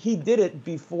 he did it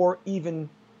before even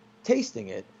tasting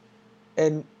it,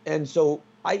 and so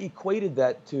I equated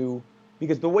that to,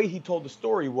 because the way he told the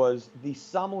story was the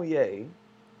sommelier,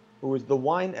 who was the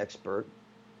wine expert,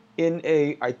 in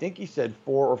I think he said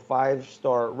 4 or 5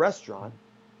 star restaurant,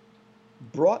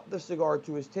 brought the cigar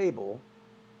to his table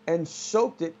and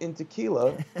soaked it in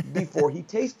tequila before he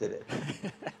tasted it.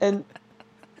 And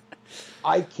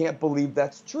I can't believe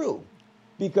that's true,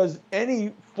 because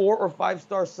any 4 or 5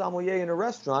 star sommelier in a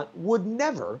restaurant would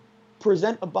never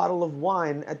present a bottle of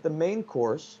wine at the main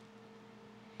course,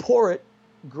 pour it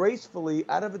gracefully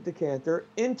out of a decanter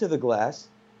into the glass,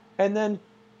 and then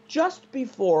just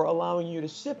before allowing you to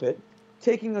sip it,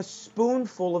 taking a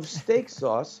spoonful of steak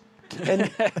sauce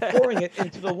and pouring it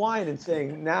into the wine and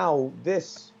saying, now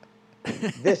this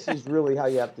is really how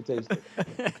you have to taste it.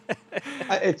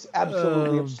 It's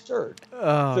absolutely absurd.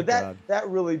 So that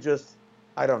really just,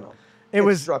 I don't know.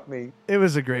 It struck me. It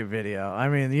was a great video. I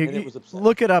mean, it was upsetting.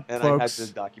 Look it up, and folks. I had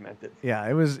to document it.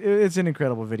 Yeah, it's an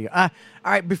incredible video. All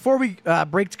right, before we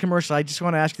break to commercial, I just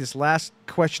want to ask you this last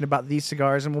question about these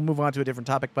cigars, and we'll move on to a different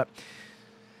topic. But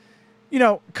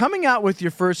coming out with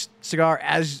your first cigar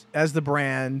as the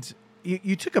brand,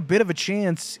 you took a bit of a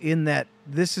chance in that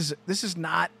this is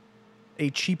not a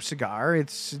cheap cigar.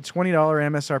 It's a $20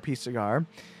 MSRP cigar.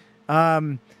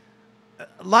 A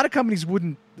lot of companies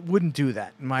wouldn't do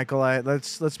that, Michael.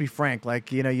 Let's be frank.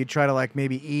 Like, you try to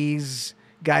maybe ease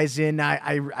guys in.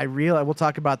 I realize we'll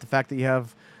talk about the fact that you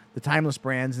have the timeless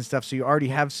brands and stuff, so you already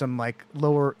have some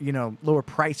lower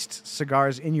priced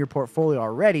cigars in your portfolio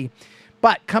already.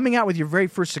 But coming out with your very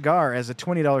first cigar as a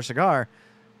 $20 cigar,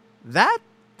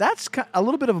 that's a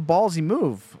little bit of a ballsy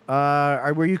move.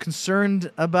 Were you concerned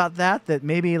about that? That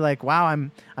maybe wow,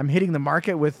 I'm hitting the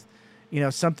market with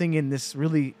something in this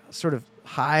really sort of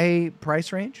high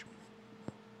price range?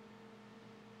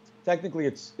 Technically,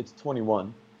 it's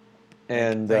 21,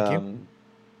 and Thank you.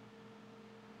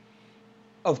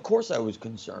 Of course I was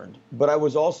concerned, but I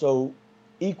was also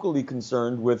equally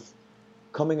concerned with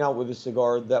coming out with a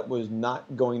cigar that was not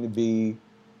going to be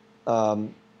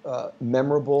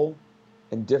memorable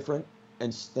and different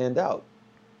and stand out.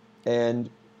 And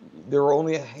there are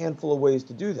only a handful of ways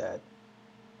to do that.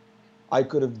 I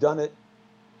could have done it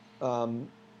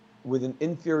with an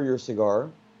inferior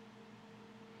cigar,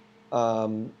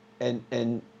 and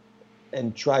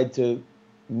tried to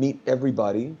meet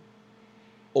everybody,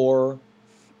 or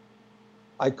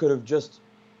I could have just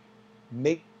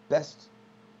make best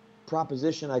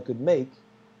proposition I could make,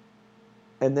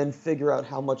 and then figure out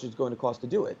how much it's going to cost to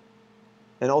do it.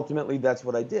 And ultimately, that's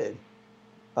what I did.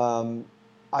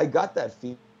 I got that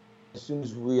feedback as soon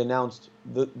as we announced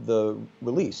the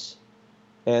release.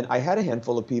 And I had a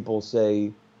handful of people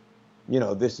say,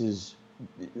 this is,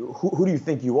 who do you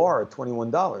think you are at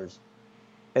 $21?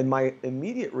 And my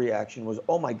immediate reaction was,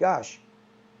 oh my gosh,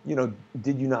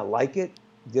 did you not like it?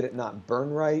 Did it not burn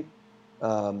right?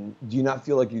 Do you not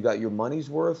feel like you got your money's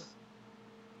worth?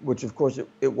 Which, of course,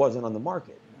 it wasn't on the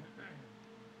market.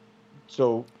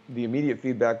 So the immediate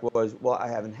feedback was, well, I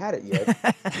haven't had it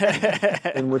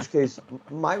yet. In which case,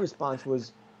 my response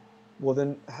was, well,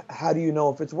 then how do you know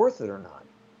if it's worth it or not?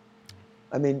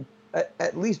 I mean,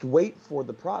 at least wait for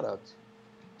the product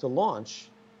to launch.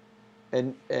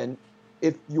 And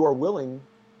if you are willing,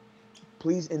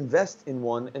 please invest in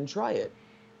one and try it.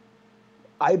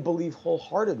 I believe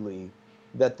wholeheartedly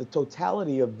that the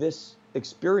totality of this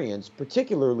experience,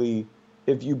 particularly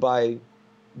if you buy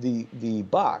the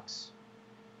box,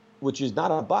 which is not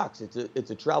a box,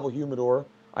 it's a travel humidor.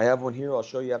 I have one here. I'll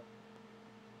show you.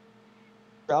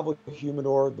 Travel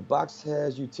humidor. The box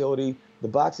has utility. The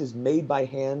box is made by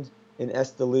hand in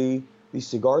Esteli. These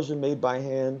cigars are made by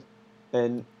hand,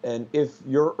 and if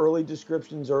your early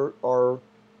descriptions are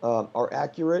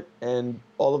accurate, and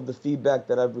all of the feedback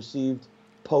that I've received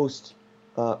post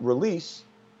release,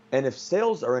 and if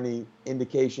sales are any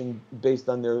indication based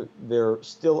on their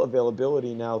still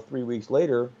availability now 3 weeks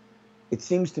later, it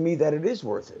seems to me that it is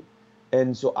worth it.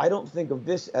 And so I don't think of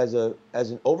this as an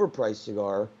overpriced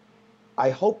cigar.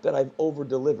 I hope that I've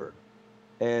over-delivered.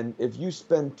 And if you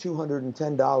spend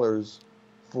 $210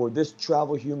 for this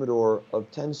travel humidor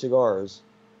of 10 cigars,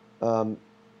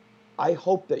 I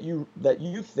hope that you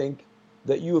think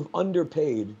that you have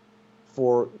underpaid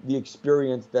for the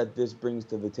experience that this brings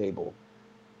to the table.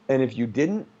 And if you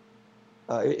didn't,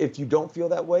 If you don't feel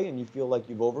that way and you feel like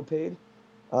you've overpaid,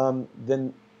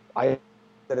 then that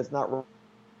it's not wrong.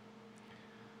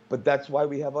 But that's why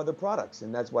we have other products,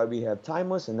 and that's why we have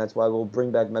Timeless, and that's why we'll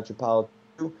bring back Metropolitan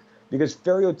 2, because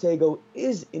Ferio Tego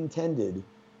is intended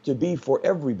to be for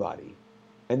everybody.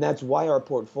 And that's why our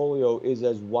portfolio is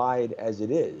as wide as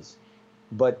it is.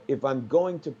 But if I'm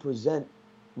going to present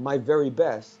my very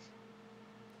best,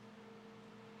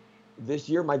 this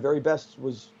year my very best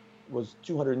was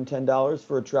 $210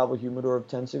 for a travel humidor of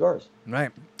 10 cigars.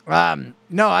 Right.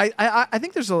 No, I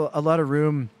think there's a lot of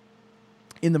room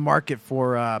in the market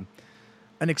for an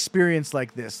experience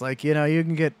like this. Like, you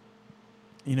can get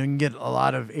a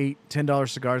lot of $8-10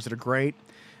 cigars that are great.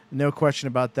 No question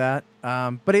about that.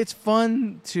 But it's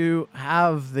fun to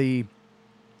have the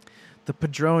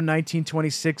Padron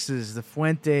 1926s, the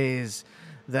Fuentes,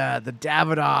 the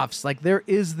Davidoffs. Like, there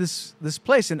is this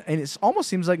place, and it almost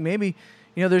seems like maybe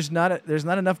there's not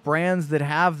enough brands that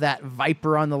have that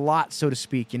Viper on the lot, so to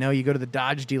speak. You go to the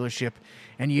Dodge dealership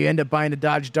and you end up buying a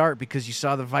Dodge Dart because you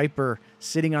saw the Viper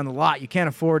sitting on the lot. You can't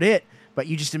afford it, but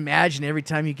you just imagine every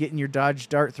time you get in your Dodge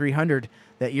Dart 300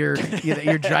 that you're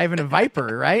driving a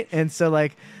Viper, right? And so,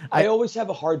 like, I always have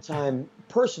a hard time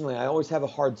personally. I always have a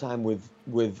hard time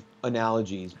with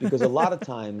analogies, because a lot of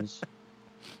times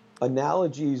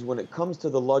analogies, when it comes to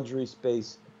the luxury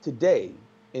space today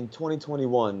in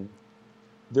 2021,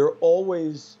 they're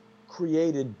always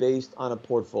created based on a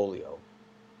portfolio.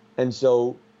 And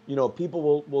so,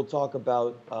 people will talk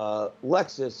about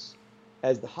Lexus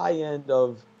as the high end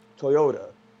of Toyota.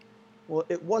 Well,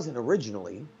 it wasn't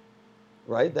originally,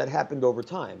 right? That happened over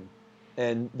time.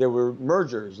 And there were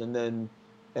mergers, and then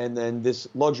this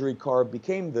luxury car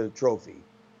became the trophy.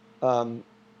 I'm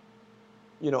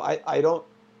not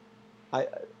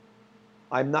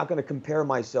going to compare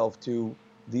myself to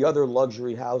the other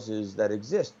luxury houses that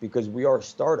exist, because we are a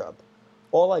startup.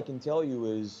 All I can tell you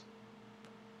is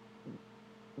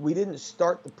we didn't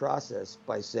start the process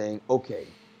by saying, okay,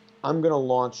 I'm going to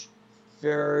launch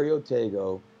Ferio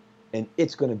Tego and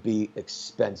it's going to be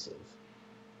expensive.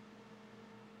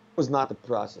 It was not the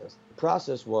process. The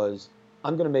process was,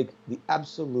 I'm going to make the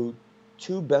absolute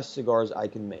 2 best cigars I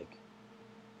can make.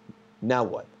 Now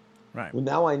what? Right. Well,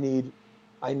 now I need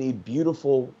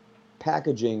beautiful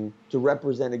packaging to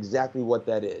represent exactly what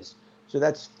that is. So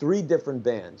that's 3 different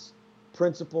bands: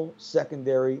 principal,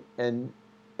 secondary, and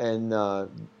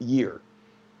year.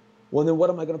 Well, then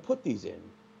what am I going to put these in?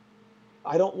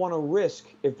 I don't want to risk,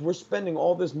 if we're spending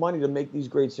all this money to make these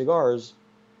great cigars,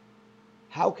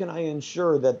 how can I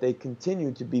ensure that they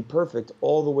continue to be perfect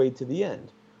all the way to the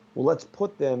end? Well, let's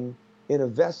put them in a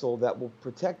vessel that will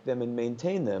protect them and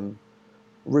maintain them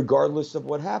regardless of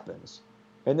what happens.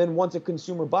 And then once a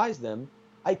consumer buys them,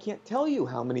 I can't tell you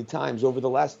how many times over the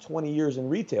last 20 years in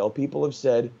retail people have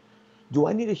said, do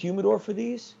I need a humidor for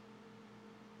these?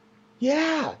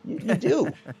 Yeah, you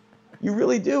do. You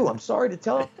really do. I'm sorry to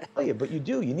tell you, but you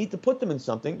do. You need to put them in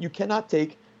something. You cannot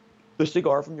take the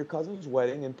cigar from your cousin's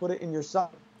wedding and put it in your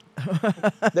sock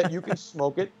that you can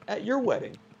smoke it at your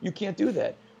wedding. You can't do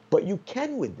that. But you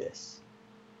can with this.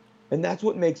 And that's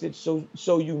what makes it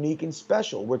so unique and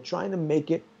special. We're trying to make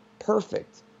it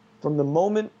perfect from the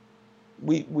moment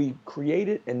we create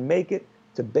it and make it,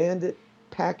 to band it,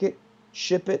 pack it,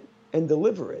 ship it, and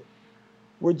deliver it.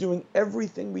 We're doing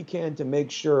everything we can to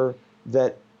make sure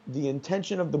that the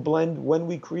intention of the blend when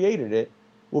we created it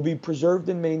will be preserved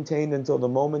and maintained until the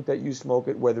moment that you smoke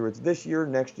it, whether it's this year,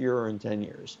 next year, or in 10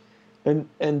 years. And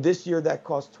this year that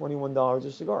costs $21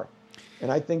 a cigar.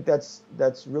 And I think that's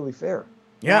really fair.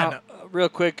 Yeah. Now, real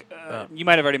quick, you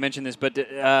might have already mentioned this, but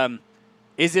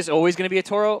is this always going to be a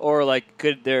Toro, or like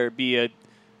could there be a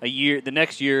year? The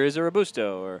next year is a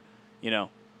Robusto, or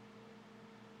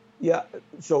Yeah.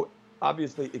 So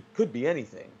obviously it could be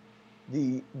anything.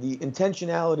 The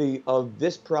intentionality of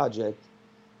this project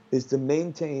is to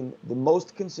maintain the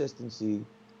most consistency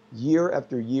year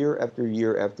after year after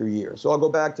year after year. So I'll go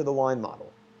back to the wine model.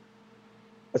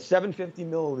 A 750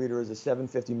 milliliter is a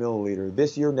 750 milliliter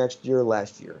this year, next year,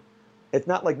 last year. It's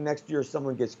not like next year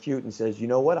someone gets cute and says, you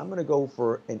know what, I'm going to go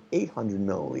for an 800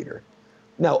 milliliter.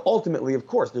 Now, ultimately, of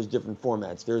course, there's different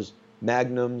formats. There's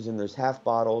magnums and there's half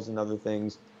bottles and other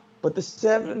things. But the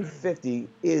 750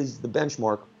 is the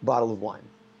benchmark bottle of wine.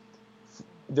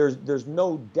 There's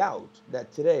no doubt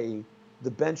that today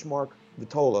the benchmark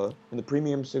Vitola in the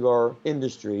premium cigar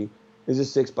industry is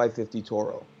a 6x50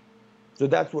 Toro. So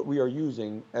that's what we are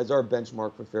using as our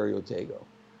benchmark for Ferio Tego.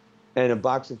 And a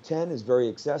box of 10 is very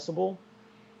accessible.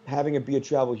 Having it be a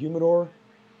travel humidor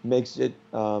makes it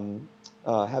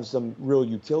have some real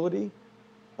utility.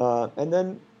 And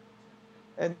then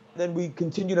we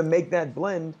continue to make that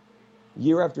blend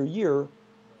year after year,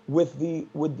 with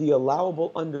the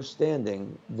allowable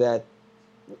understanding that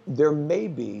there may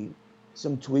be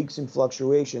some tweaks and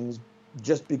fluctuations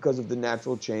just because of the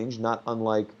natural change, not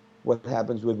unlike what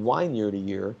happens with wine year to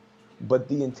year. But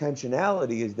the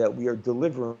intentionality is that we are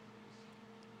delivering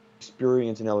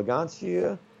experience in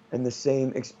Elegancia and the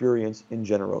same experience in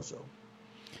Generoso.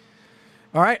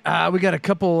 All right, we got a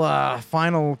couple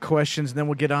final questions, and then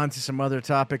we'll get on to some other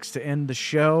topics to end the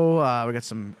show. We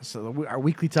got our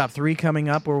weekly top 3 coming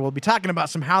up, where we'll be talking about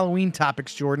some Halloween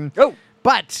topics, Jordan. Oh.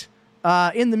 But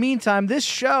in the meantime, this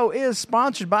show is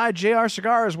sponsored by JR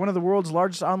Cigars, one of the world's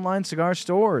largest online cigar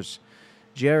stores.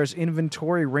 JR's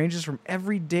inventory ranges from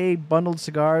everyday bundled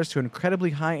cigars to incredibly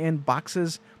high-end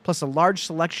boxes, plus a large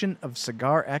selection of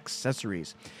cigar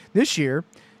accessories. This year,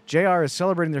 JR is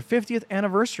celebrating their 50th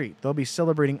anniversary. They'll be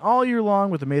celebrating all year long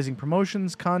with amazing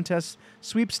promotions, contests,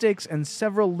 sweepstakes, and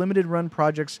several limited-run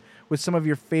projects with some of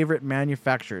your favorite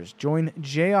manufacturers. Join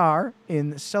JR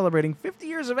in celebrating 50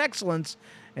 years of excellence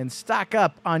and stock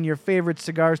up on your favorite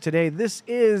cigars today. This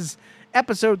is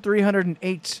episode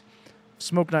 308.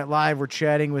 Smoke Night Live. We're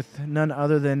chatting with none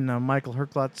other than Michael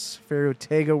Herklotz, Ferio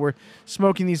Tego. We're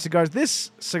smoking these cigars. This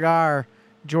cigar,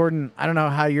 Jordan, I don't know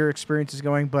how your experience is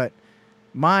going, but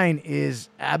mine is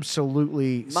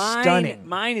absolutely stunning.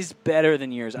 Mine is better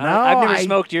than yours. No, I've never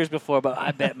smoked yours before, but I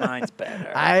bet mine's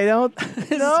better. I don't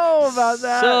know about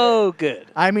that. So good.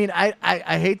 I mean, I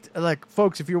hate, like,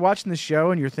 folks, if you're watching the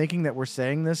show and you're thinking that we're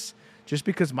saying this just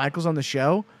because Michael's on the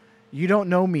show, you don't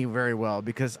know me very well,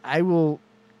 because I will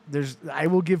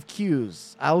give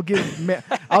cues. I'll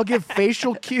give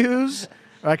facial cues,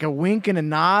 like a wink and a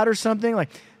nod or something. Like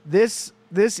this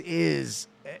is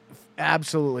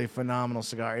absolutely phenomenal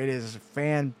cigar. It is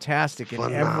fantastic in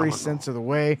every sense of the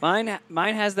way.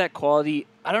 Mine has that quality.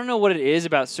 I don't know what it is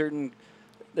about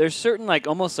there's certain, like,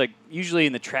 almost like usually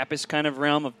in the Trappist kind of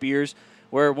realm of beers,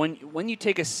 where when you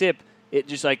take a sip, it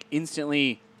just like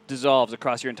instantly dissolves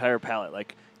across your entire palate.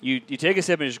 Like you take a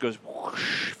sip and it just goes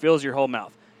whoosh, fills your whole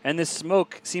mouth. And this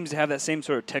smoke seems to have that same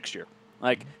sort of texture.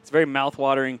 Like, it's very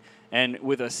mouth-watering, and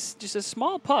with just a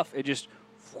small puff, it just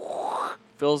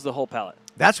fills the whole palate.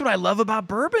 That's what I love about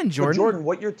bourbon, Jordan. So Jordan,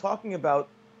 what you're talking about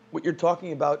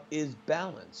is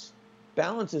balance.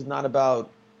 Balance is not about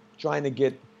trying to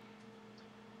get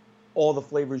all the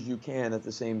flavors you can at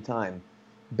the same time.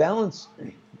 Balance,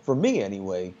 for me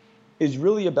anyway, is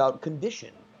really about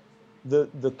condition.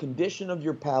 The condition of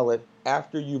your palate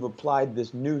after you've applied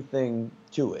this new thing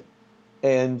to it.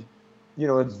 And,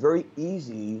 it's very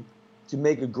easy to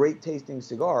make a great tasting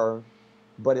cigar,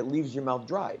 but it leaves your mouth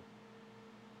dry.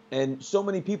 And so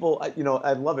many people,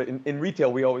 I love it. In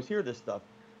retail, we always hear this stuff.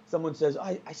 Someone says,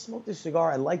 I smoked this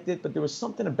cigar, I liked it, but there was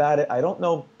something about it, I don't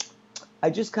know. I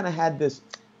just kind of had this.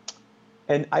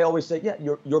 And I always say, yeah,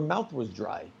 your mouth was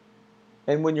dry.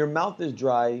 And when your mouth is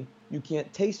dry, you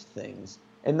can't taste things.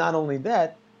 And not only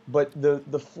that, but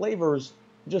the flavors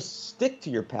just stick to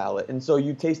your palate, and so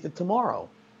you taste it tomorrow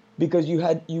because you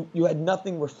had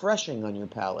nothing refreshing on your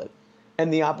palate.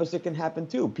 And the opposite can happen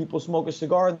too. People smoke a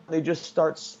cigar and they just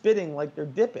start spitting like they're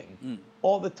dipping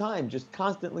all the time, just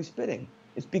constantly spitting.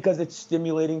 It's because it's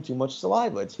stimulating too much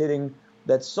saliva. It's hitting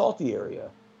that salty area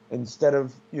instead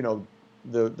of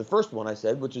the first one I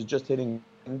said, which is just hitting,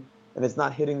 and it's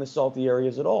not hitting the salty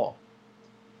areas at all.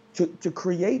 To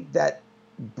create that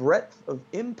breadth of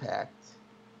impact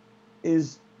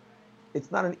it's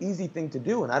not an easy thing to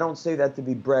do, and I don't say that to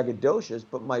be braggadocious,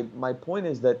 but my point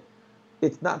is that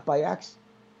it's not by accident.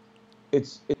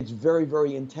 It's very,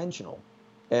 very intentional,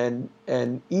 and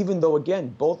even though,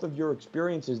 again, both of your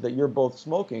experiences that you're both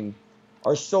smoking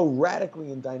are so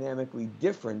radically and dynamically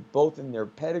different, both in their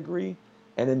pedigree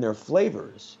and in their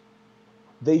flavors,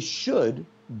 they should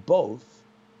both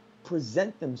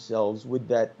present themselves with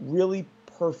that really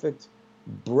perfect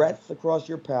breadth across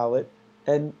your palate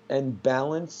and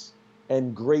balance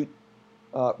and great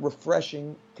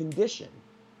refreshing condition.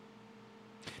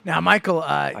 Now, Michael,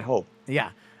 I hope. Yeah,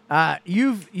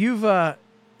 you've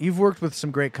worked with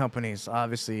some great companies,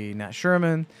 obviously Nat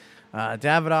Sherman,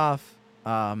 Davidoff,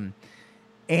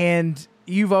 and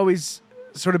you've always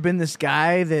sort of been this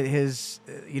guy that has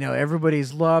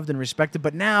everybody's loved and respected.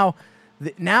 But now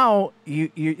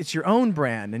you it's your own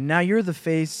brand, and now you're the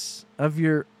face of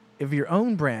your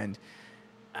own brand.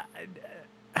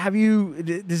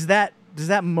 Does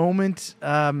that moment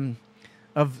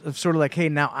of sort of like, hey,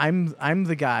 now I'm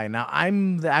the guy, now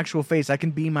I'm the actual face, I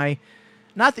can be my,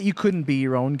 not that you couldn't be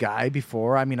your own guy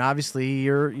before. I mean, obviously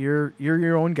you're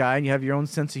your own guy and you have your own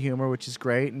sense of humor, which is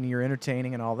great, and you're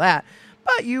entertaining and all that.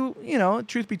 But you know,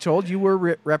 truth be told, you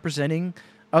were representing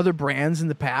other brands in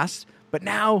the past. but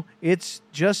now it's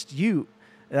just you.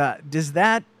 Does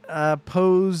that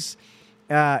pose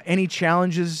any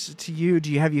challenges to you?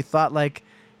 Have you thought like,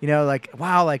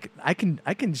 wow, like I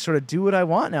can sort of do what I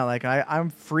want now. Like I'm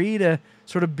free to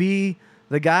sort of be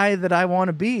the guy that I want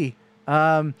to be.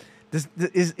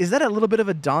 Is that a little bit of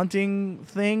a daunting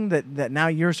thing that now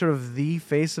you're sort of the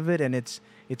face of it, and it's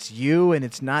you and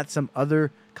it's not some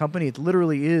other company? It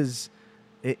literally is.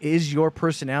 It is your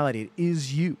personality. It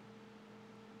is you.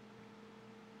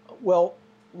 Well,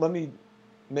 let me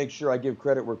make sure I give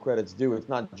credit where credit's due. It's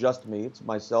not just me. It's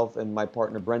myself and my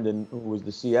partner Brendan, who was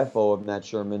the CFO of Nat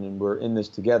Sherman, and we're in this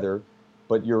together.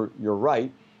 But you're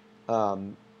right.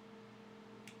 From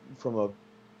a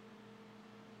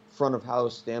front of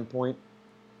house standpoint,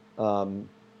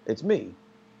 it's me.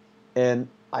 And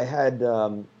I had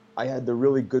the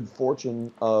really good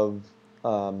fortune of,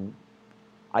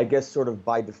 I guess, sort of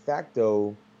by de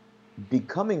facto,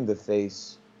 becoming the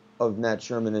face of Nat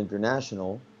Sherman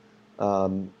International.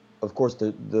 Of course,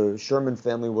 the Sherman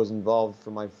family was involved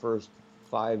for my first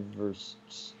 5 or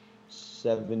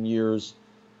 7 years,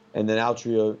 and then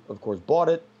Altria, of course, bought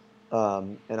it,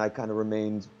 and I kind of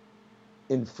remained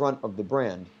in front of the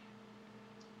brand.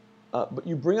 But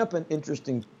you bring up an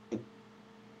interesting point,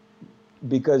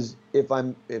 because if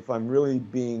I'm really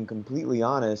being completely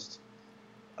honest,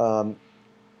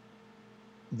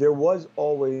 there was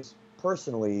always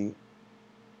personally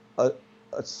a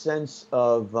sense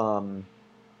of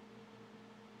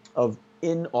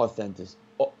inauthentic,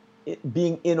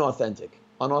 being inauthentic,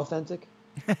 unauthentic.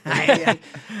 I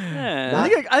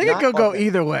think it could go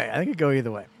either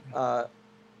way.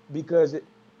 Because it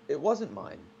wasn't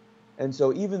mine. And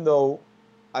so even though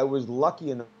I was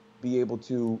lucky enough to be able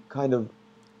to kind of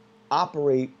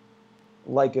operate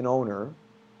like an owner,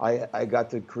 I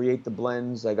got to create the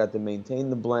blends, I got to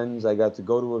maintain the blends, I got to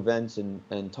go to events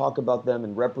and talk about them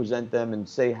and represent them and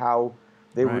say how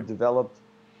they were developed.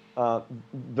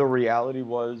 The reality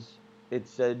was it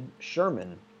said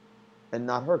Sherman and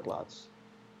not Herklots.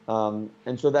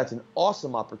 And so that's an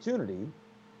awesome opportunity,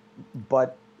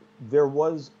 but there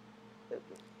was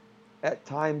at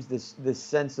times this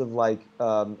sense of like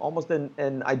almost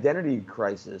an identity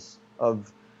crisis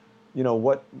of,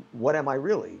 what am I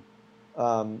really?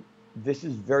 This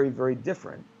is very, very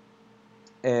different.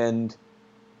 And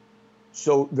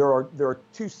so there are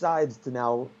two sides to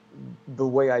now the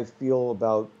way I feel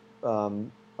about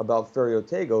Ferio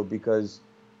Tego, because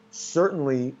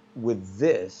certainly with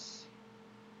this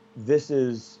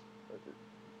is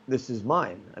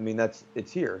mine. I mean,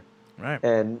 it's here. Right.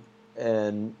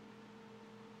 And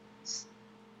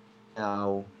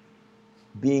now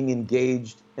being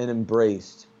engaged and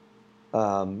embraced,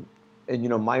 and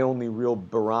my only real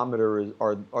barometer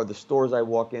are the stores I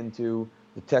walk into,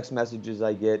 the text messages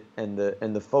I get, and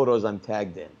the photos I'm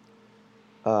tagged in.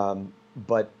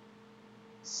 But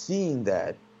seeing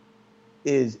that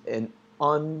is an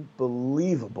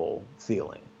unbelievable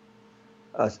feeling,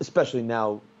 especially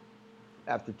now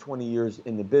after 20 years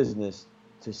in the business,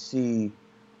 to see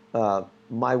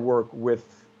my work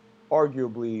with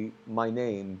arguably my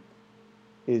name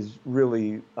is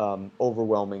really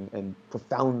overwhelming and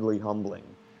profoundly humbling.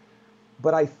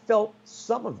 But I felt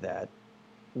some of that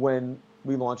when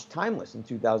we launched Timeless in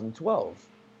 2012.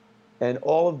 And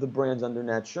all of the brands under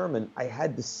Nat Sherman, I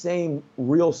had the same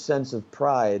real sense of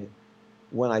pride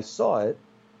when I saw it.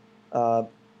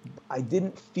 I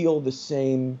didn't feel the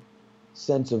same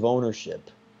sense of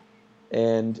ownership.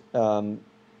 And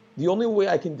the only way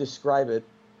I can describe it,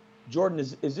 Jordan,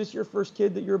 is this your first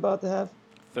kid that you're about to have?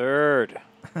 Third.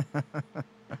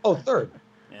 Oh, third.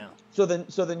 Yeah. So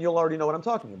then you'll already know what I'm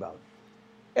talking about.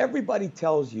 Everybody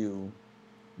tells you,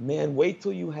 man, wait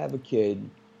till you have a kid.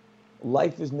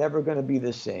 Life is never going to be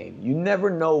the same. You never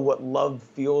know what love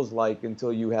feels like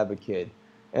until you have a kid.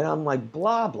 And I'm like,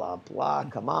 blah, blah, blah.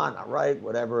 Come on. All right.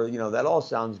 Whatever. That all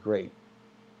sounds great.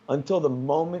 Until the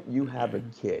moment you have a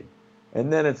kid.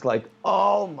 And then it's like,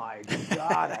 oh my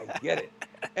God, I get it.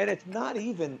 And it's not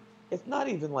even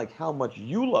like how much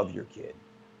you love your kid.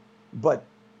 But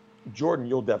Jordan,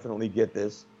 you'll definitely get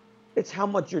this. It's how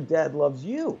much your dad loves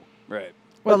you. Right.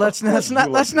 Well, let's not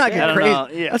get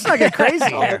crazy. Yeah. Let's not get crazy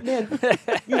here. Man,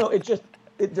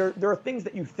 there are things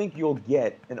that you think you'll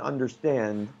get and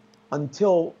understand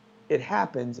until it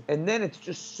happens, and then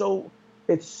it's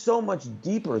so much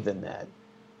deeper than that.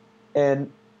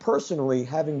 And personally,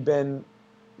 having been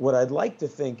what I'd like to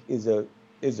think is a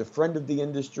friend of the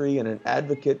industry and an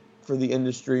advocate for the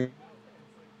industry,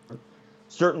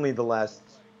 certainly the last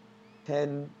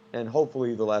 10 and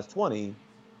hopefully the last 20,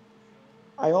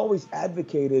 I always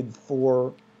advocated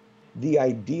for the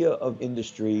idea of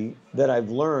industry that I've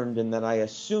learned and that I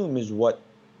assume is what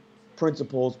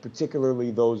principals,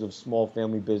 particularly those of small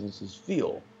family businesses,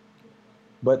 feel.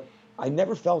 But I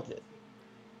never felt it.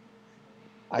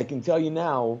 I can tell you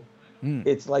now,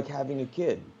 it's like having a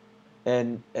kid,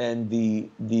 and the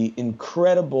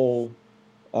incredible,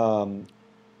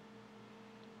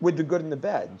 with the good and the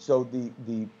bad. So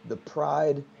the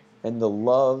pride and the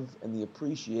love and the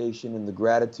appreciation and the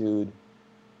gratitude,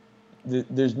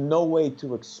 there's no way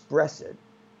to express it.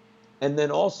 And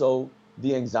then also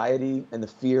the anxiety and the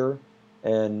fear,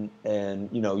 and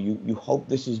you know, you hope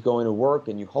this is going to work,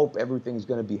 and you hope everything's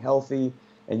going to be healthy,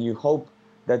 and you hope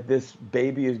that this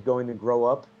baby is going to grow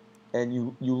up, and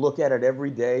you look at it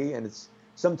every day, and it's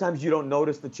sometimes you don't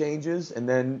notice the changes, and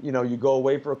then you know, you go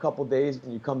away for a couple of days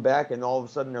and you come back, and all of a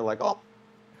sudden they're like, oh,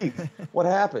 what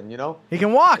happened? You know, He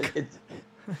can walk.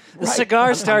 The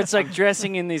cigar starts like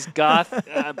dressing in these goth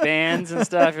bands and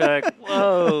stuff. You're like,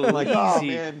 whoa, I'm like, easy.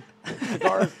 oh man,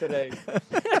 cigars today.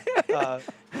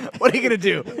 What are you gonna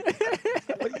do?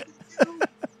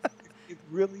 It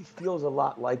really feels a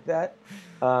lot like that.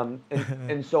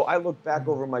 And so I look back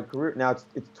over my career. Now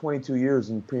it's 22 years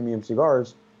in premium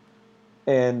cigars,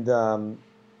 and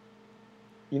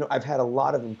you know, I've had a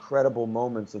lot of incredible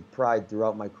moments of pride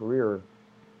throughout my career,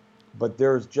 but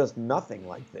there's just nothing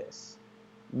like this.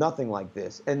 Nothing like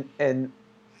this. And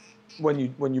when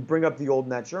you bring up the old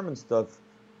Nat Sherman stuff,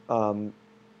 I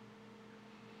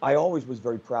always was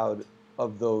very proud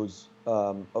of those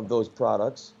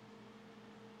products.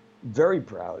 Very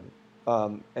proud,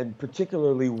 and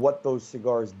particularly what those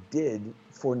cigars did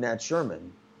for Nat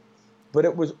Sherman. But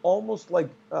it was almost like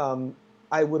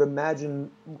I would imagine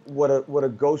what a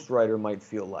ghostwriter might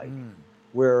feel like,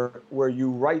 where you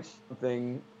write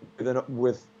something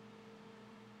with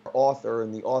author,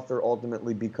 and the author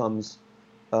ultimately becomes,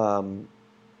 you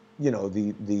know,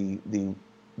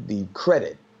 the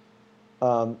credit,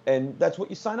 and that's what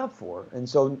you sign up for. And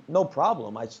so, no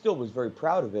problem. I still was very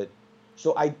proud of it.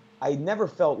 So I never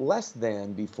felt less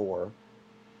than before,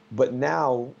 but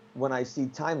now when I see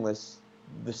Timeless,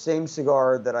 the same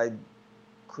cigar that I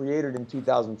created in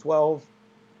 2012,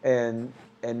 and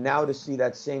now to see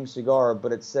that same cigar,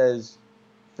 but it says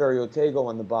Ferio Tego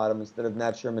on the bottom instead of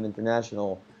Nat Sherman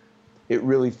International, it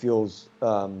really feels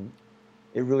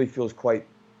quite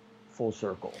full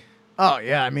circle. Oh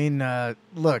yeah, I mean,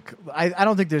 look, I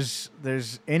don't think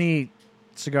there's any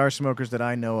cigar smokers that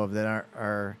I know of that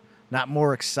are not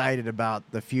more excited about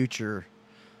the future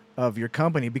of your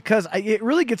company, because it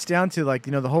really gets down to, like,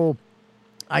 you know, the whole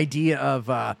idea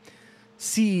of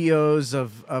CEOs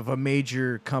of a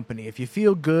major company. If you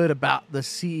feel good about the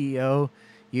CEO,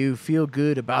 you feel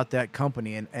good about that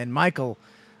company. And Michael,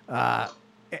 I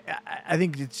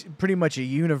think it's pretty much a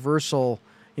universal,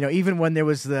 you know, even when there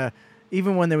was a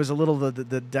little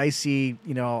the dicey,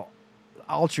 you know,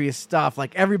 Altria stuff,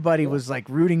 like everybody was like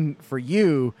rooting for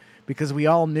you, because we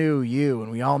all knew you,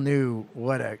 and we all knew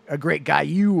what a great guy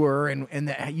you were, and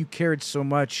that you cared so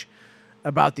much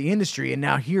about the industry. And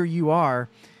now here you are,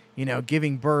 you know,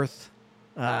 giving birth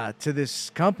to this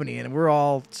company, and we're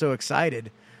all so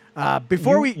excited. Go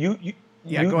ahead.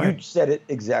 You said it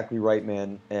exactly right,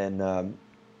 man. And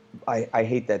I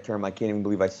hate that term. I can't even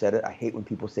believe I said it. I hate when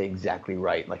people say exactly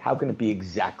right. Like, how can it be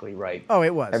exactly right? Oh,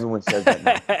 it was. Everyone says that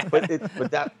now.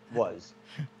 but that was.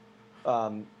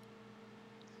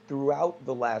 Throughout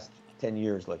the last 10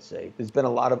 years, let's say, there's been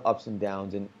a lot of ups and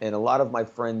downs, and a lot of my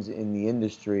friends in the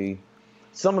industry,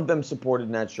 some of them supported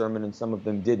Nat Sherman and some of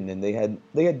them didn't, and they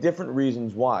had different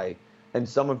reasons why. And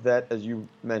some of that, as you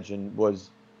mentioned, was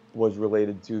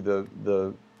related to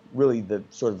the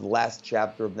sort of last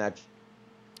chapter of Nat,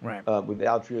 right, with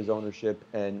Altria's ownership,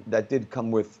 and that did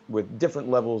come with different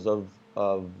levels of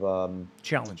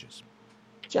challenges.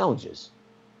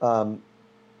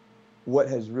 What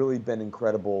has really been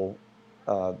incredible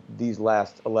these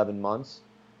last 11 months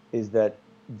is that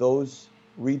those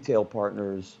retail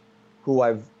partners who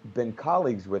I've been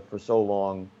colleagues with for so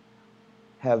long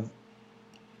have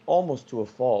almost to a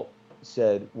fault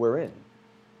said, we're in.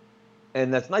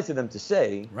 And that's nice of them to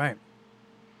say. Right.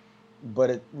 But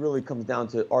it really comes down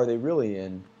to, are they really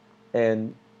in?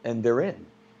 And they're in.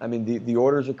 I mean, the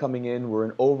orders are coming in. We're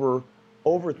in over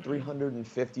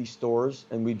 350 stores,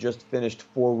 and we just finished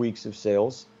 4 weeks of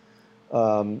sales.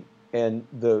 And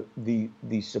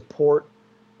the support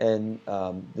and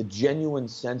the genuine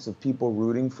sense of people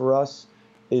rooting for us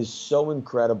is so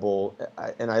incredible.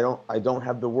 And I don't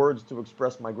have the words to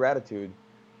express my gratitude,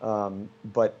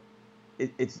 but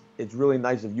it's really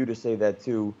nice of you to say that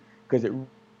too, because it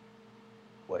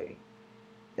way.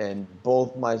 And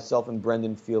both myself and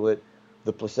Brendan feel it.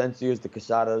 The Placencias, the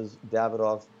Casadas,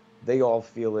 Davidoff, They all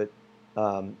feel it,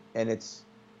 and it's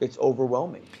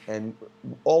overwhelming. And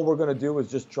all we're going to do is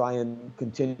just try and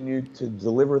continue to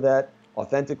deliver that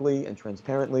authentically and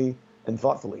transparently and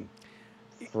thoughtfully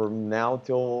from now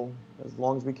till as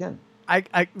long as we can.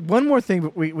 One more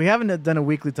thing, we haven't done a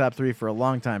weekly top three for a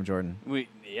long time, Jordan.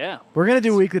 Yeah. We're gonna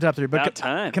do a weekly top three, but About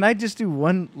time. Can I just do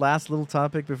one last little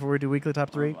topic before we do weekly top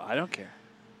three? I don't care.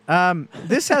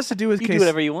 This has to do with You do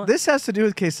whatever you want. This has to do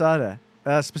with Quesada,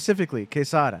 specifically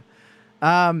Quesada.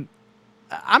 I'm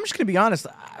just gonna be honest.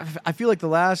 I feel like the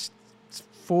last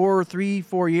 4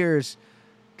 years,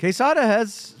 Quesada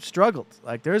has struggled.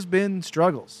 Like there's been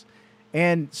struggles,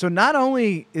 and so not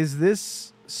only is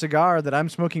this cigar that I'm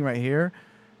smoking right here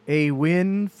a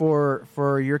win for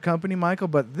your company, Michael,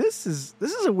 but this is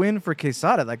a win for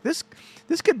Quesada. Like this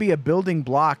could be a building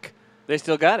block. They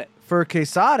still got it for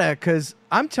Quesada, because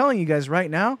I'm telling you guys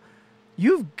right now,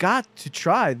 you've got to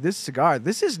try this cigar.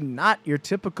 This is not your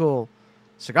typical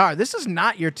cigar. This is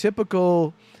not your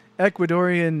typical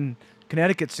Ecuadorian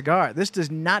Connecticut cigar. This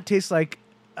does not taste like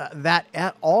that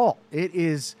at all. It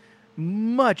is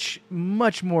much,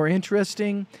 much more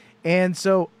interesting. And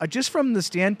so, just from the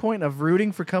standpoint of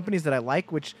rooting for companies that I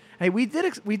like, which hey, we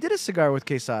did a cigar with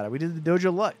Quesada. We did the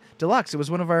Dojo Deluxe. It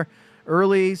was one of our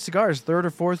early cigars, third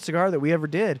or fourth cigar that we ever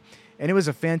did, and it was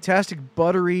a fantastic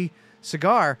buttery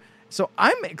cigar. So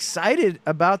I'm excited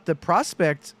about the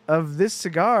prospect of this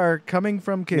cigar coming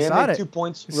from Quesada. May I make 2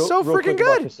 points? So real freaking quick good.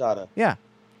 About Quesada. Yeah.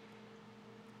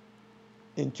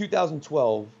 In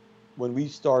 2012, when we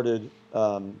started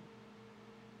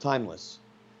Timeless,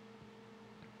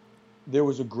 there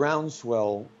was a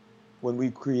groundswell when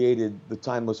we created the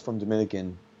Timeless from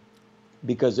Dominican,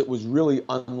 because it was really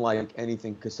unlike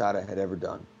anything Quesada had ever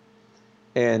done.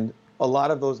 And a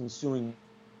lot of those ensuing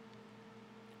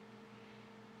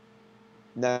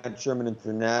Nat Sherman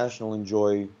International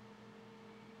enjoy,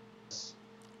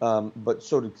 but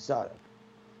so did Quesada.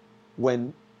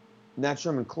 When Nat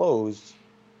Sherman closed,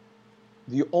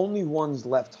 the only ones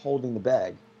left holding the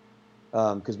bag,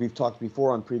 because we've talked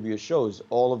before on previous shows,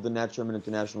 all of the Nat Sherman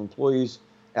International employees,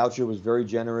 Altria was very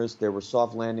generous. There were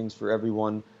soft landings for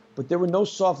everyone, but there were no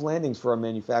soft landings for our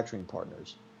manufacturing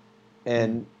partners.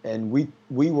 And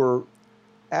we were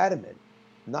adamant,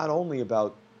 not only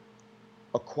about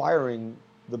acquiring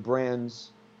the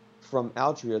brands from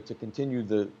Altria to continue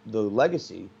the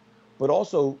legacy, but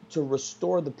also to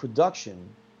restore the production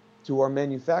to our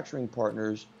manufacturing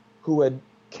partners who had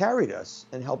carried us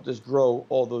and helped us grow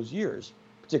all those years,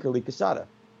 particularly Quesada.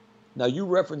 Now, you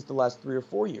referenced the last 3 or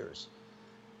 4 years.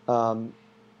 You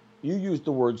used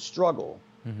the word struggle,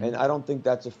 and I don't think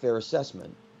that's a fair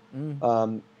assessment,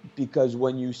 because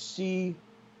when you see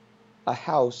a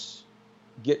house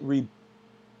get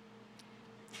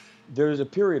there's a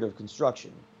period of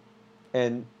construction,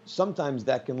 and sometimes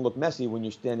that can look messy when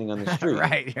you're standing on the street,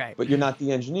 right. But you're not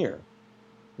the engineer.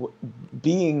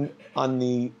 Being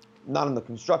not on the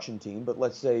construction team, but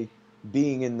let's say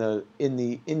being in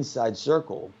the inside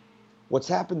circle, what's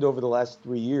happened over the last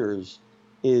 3 years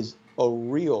is a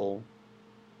real,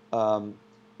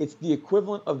 it's the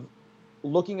equivalent of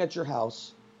looking at your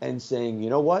house and saying, you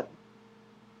know what?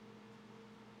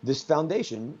 This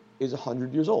foundation is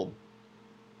 100 years old.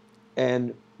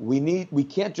 And we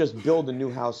can't just build a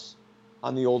new house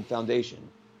on the old foundation.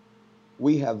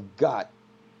 We have got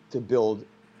to build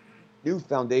new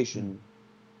foundation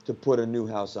to put a new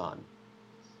house on.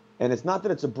 And it's not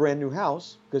that it's a brand new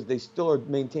house, because they still are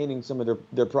maintaining some of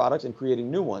their products and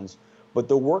creating new ones, but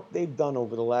the work they've done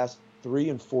over the last 3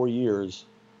 and 4 years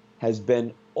has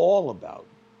been all about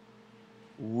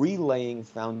relaying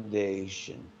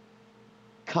foundation,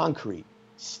 concrete,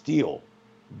 steel,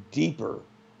 deeper,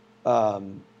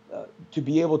 to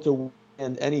be able to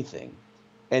win anything.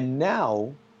 And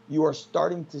now you are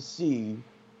starting to see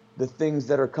the things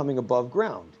that are coming above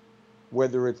ground,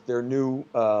 whether it's their new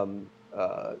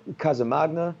Casa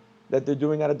Magna that they're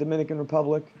doing out of Dominican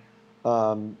Republic,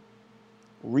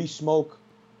 re-smoke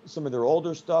some of their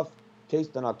older stuff,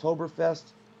 taste an Oktoberfest,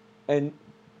 and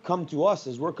come to us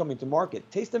as we're coming to market.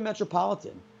 Taste the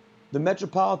Metropolitan. The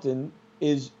Metropolitan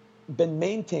is been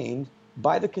maintained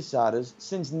by the Quesadas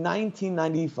since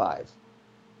 1995.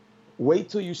 Wait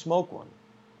till you smoke one.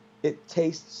 It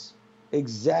tastes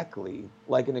exactly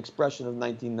like an expression of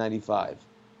 1995.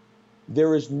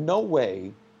 There is no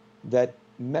way that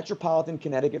Metropolitan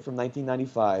Connecticut from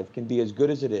 1995 can be as good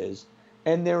as it is,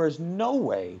 and there is no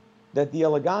way that the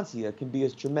Elegancia can be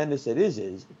as tremendous as it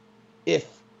is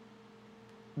if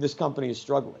this company is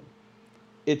struggling.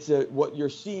 What you're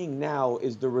seeing now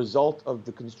is the result of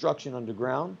the construction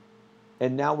underground,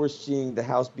 and now we're seeing the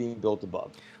house being built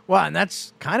above. Well, and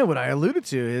that's kind of what I alluded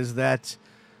to, is that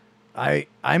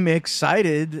I'm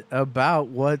excited about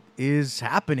what is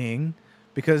happening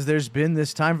because there's been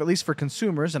this time, at least for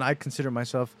consumers, and I consider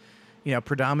myself,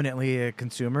 predominantly a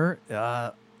consumer,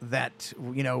 that,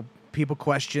 people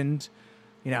questioned,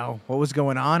 what was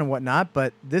going on and whatnot.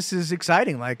 But this is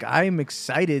exciting. Like, I'm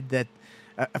excited that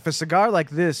if a cigar like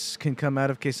this can come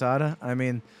out of Quesada, I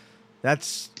mean, that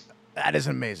is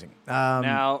amazing.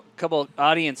 Now, a couple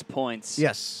audience points.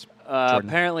 Yes. Jordan.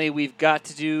 Apparently, we've got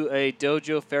to do a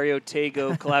Dojo Ferio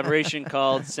Tego collaboration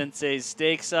called Sensei's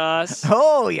Steak Sauce.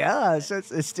 Oh, yeah.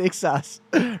 It's steak sauce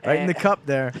right in the cup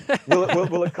there.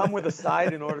 Will it come with a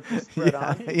side in order to spread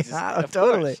on? Yeah, Of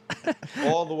totally.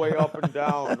 All the way up and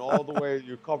down, all the way,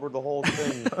 you covered the whole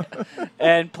thing.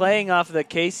 And playing off the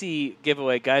Casey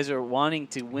giveaway, guys are wanting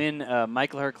to win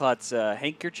Michael Herklotz's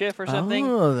handkerchief or something.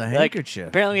 Oh, the handkerchief.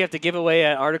 Apparently, we have to give away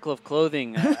an article of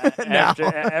clothing after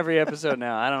every episode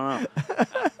now. I don't know.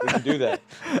 We can do that.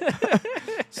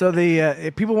 So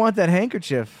if people want that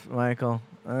handkerchief, Michael.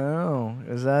 Oh,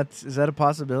 is that a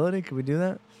possibility? Could we do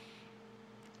that?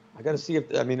 I got to see if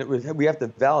we have to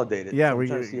validate it. Yeah, I'm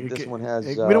trying to see if this one has.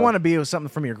 We don't want to be with something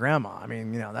from your grandma. I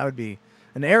mean, that would be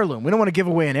an heirloom. We don't want to give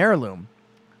away an heirloom.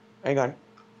 Hang on.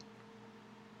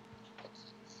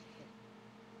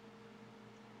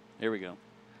 Here we go.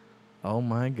 Oh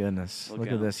my goodness! Look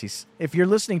at at this. If you're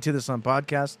listening to this on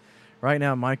podcast right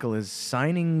now, Michael is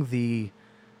signing the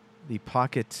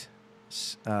pocket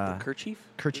The kerchief?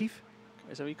 kerchief.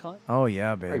 Is that what you call it? Oh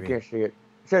yeah, I baby. can't see it. It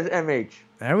says MH.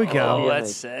 There we go. Oh,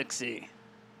 that's sexy.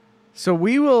 So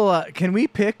we will. Can we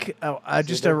pick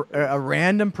just a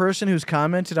random person who's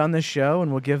commented on this show, and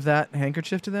we'll give that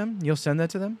handkerchief to them? You'll send that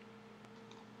to them.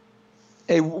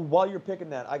 Hey, while you're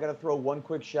picking that, I got to throw one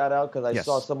quick shout out because I Yes.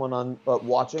 saw someone on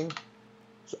watching.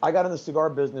 So I got in the cigar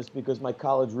business because my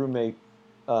college roommate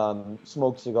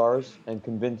smoked cigars and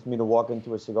convinced me to walk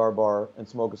into a cigar bar and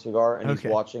smoke a cigar, and Okay.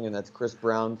 he's watching, and that's Chris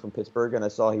Brown from Pittsburgh, and I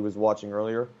saw he was watching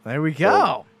earlier. There we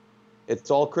go.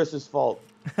 It's all Chris's fault.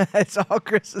 It's all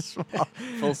Chris's fault.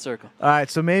 Full circle. All right,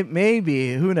 so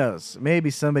maybe who knows? Maybe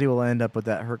somebody will end up with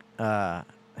that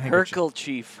handkerchief. Herkel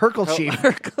Chief. Herkel Chief.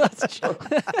 Herkel Chief.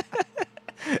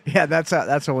 Yeah, that's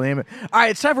what we'll name it. All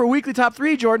right, it's time for weekly top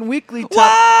 3, Jordan. Weekly top.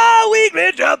 Wow,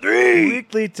 weekly top 3.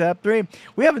 Weekly top 3.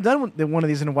 We haven't done one of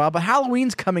these in a while, but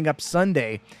Halloween's coming up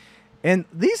Sunday, and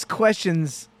these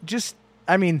questions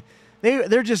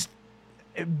they're just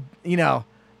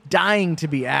dying to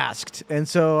be asked. And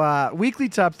so, weekly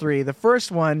top 3. The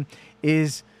first one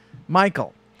is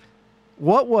Michael.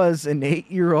 What was an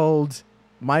 8-year-old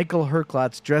Michael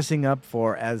Herklotz dressing up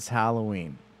for as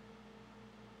Halloween?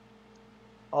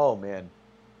 Oh man,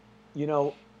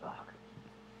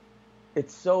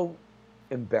 it's so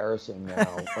embarrassing now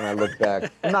when I look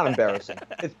back. Not embarrassing.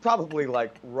 It's probably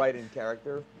like right in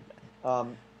character.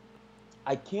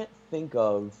 I can't think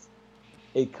of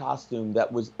a costume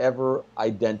that was ever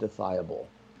identifiable.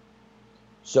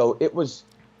 So it was.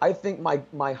 I think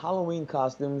my Halloween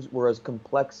costumes were as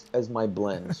complex as my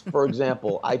blends. For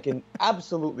example, I can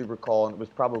absolutely recall, and it was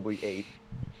probably 8.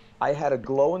 I had a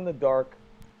glow-in-the-dark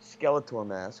Skeletor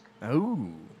mask. Oh.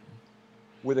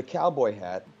 With a cowboy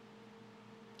hat,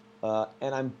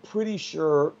 and I'm pretty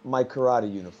sure my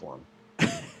karate uniform.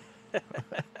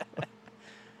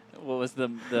 What was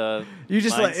the You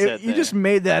just mindset you there? just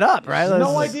made that up, right?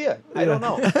 No idea. I don't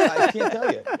know. I can't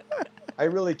tell you. I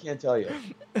really can't tell you.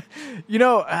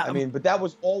 I mean, but that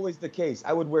was always the case.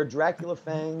 I would wear Dracula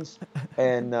fangs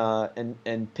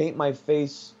and paint my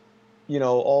face,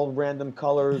 all random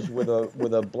colors with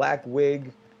a black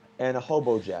wig and a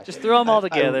hobo jacket. Just throw them all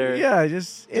together.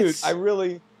 It's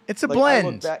a like,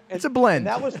 blend. back, It's a blend. And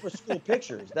that was for school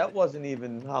pictures. That wasn't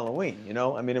even Halloween,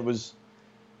 I mean, it was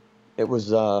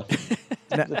a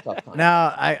tough time.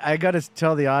 Now, I got to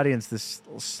tell the audience this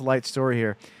slight story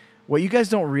here. What you guys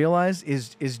don't realize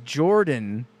is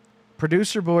Jordan,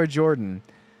 producer boy Jordan,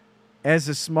 as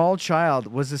a small child,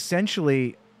 was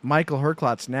essentially Michael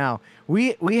Herklotz. Now,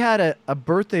 we had a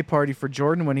birthday party for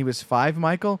Jordan when he was 5,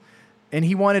 Michael, and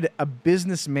he wanted a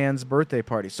businessman's birthday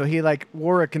party. So he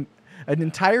wore an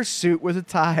entire suit with a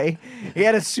tie. He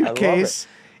had a suitcase.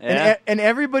 Yeah. And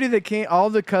everybody that came, all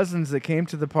the cousins that came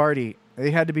to the party,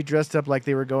 they had to be dressed up like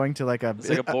they were going to It's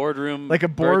like a boardroom. like a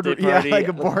board, birthday yeah, party. like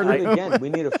a boardroom. Again, we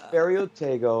need a Ferio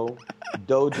Tego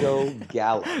Dojo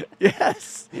Gala.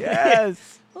 Yes.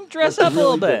 Well, dress up a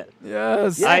little bit.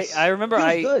 Yes. Yes. I remember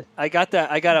Feels good. I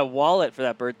got a wallet for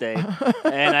that birthday,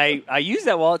 and I used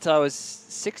that wallet till I was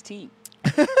 16.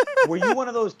 Were you one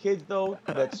of those kids, though,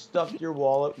 that stuffed your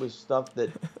wallet with stuff that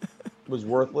was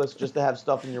worthless just to have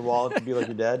stuff in your wallet to be like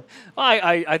your dad? Well,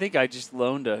 I think I just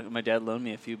my dad loaned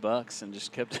me a few bucks and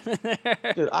just kept them in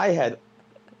there. Dude, I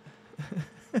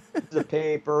pieces of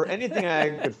paper, anything I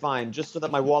could find, just so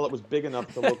that my wallet was big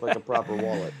enough to look like a proper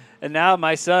wallet. And now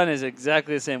my son is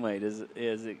exactly the same way.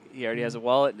 He already has a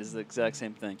wallet. It's the exact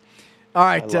same thing. All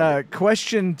I love right,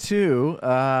 question 2.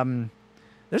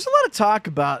 There's a lot of talk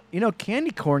about,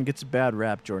 candy corn gets a bad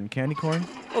rap, Jordan. Candy corn?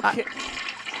 Okay.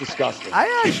 Disgusting.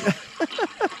 I actually,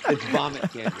 It's vomit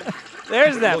candy.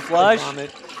 There's It that looks flush. like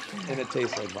vomit, and it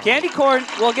tastes like vomit. Candy corn,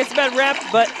 well, it gets a bad rap,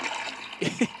 but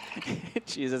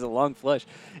jeez, that's a long flush.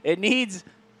 It needs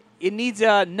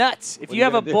nuts. If What you are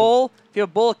have you a gonna do? bowl, if you have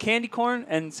a bowl of candy corn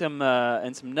and some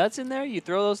nuts in there, you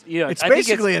throw those. it's I think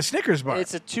basically a Snickers bar.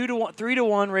 it's a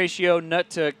 3-to-1 ratio, nut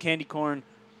to candy corn.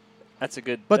 That's a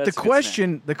good. But that's the a good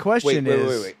snack. question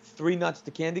is, Wait. 3 nuts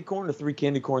to candy corn or 3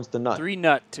 candy corns to nut? 3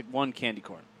 nut to 1 candy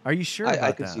corn. are you sure about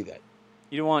I can that? see that.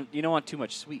 You don't want too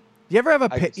much sweet. You ever have I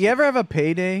can see you ever have a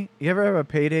payday? You ever have a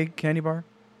payday candy bar?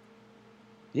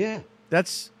 Yeah. That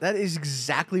is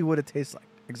exactly what it tastes like.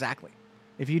 Exactly.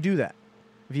 If you do that,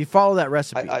 if you follow that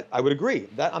recipe. I would agree.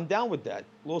 That I'm down with that.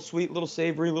 A little sweet, a little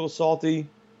savory, a little salty.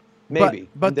 Maybe.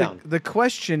 But I'm down. the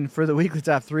question for the weekly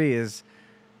top 3 is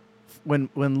when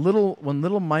little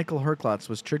Michael Herklotz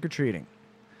was trick or treating,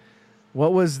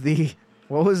 what was the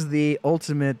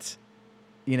ultimate,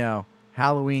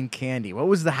 Halloween candy? What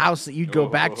was the house that you'd go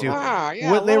back to?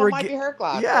 yeah, what they little were Mikey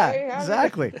Herklotz, Yeah, right?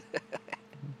 exactly.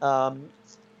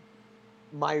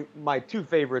 My 2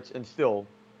 favorites and still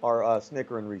are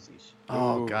Snicker and Reese's.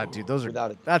 Oh God, dude, those are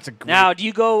Without a- that's a great, Now, do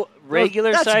you go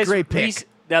regular that's a size great pick. Reese?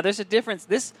 Now, there's a difference.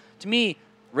 This, to me,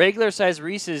 regular size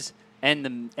Reese's and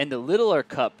the littler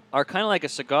cup are kind of like a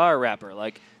cigar wrapper.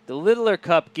 Like the littler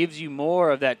cup gives you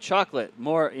more of that chocolate,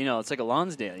 more. It's like a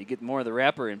Lonsdale. You get more of the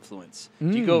wrapper influence. Do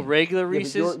you go regular Yeah,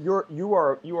 Reese's? but you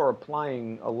are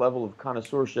applying a level of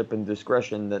connoisseurship and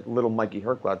discretion that little Mikey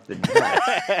Herklotz didn't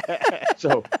have.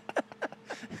 So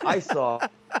I saw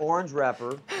orange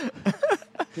wrapper,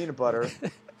 peanut butter,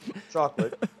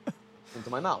 chocolate into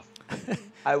my mouth.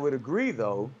 I would agree,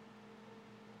 though.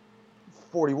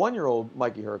 41-year-old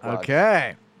Mikey Herklotz.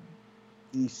 okay.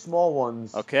 The small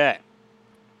ones, Okay,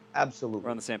 absolutely. we're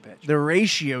on the same page. The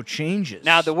ratio changes.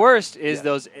 Now the worst is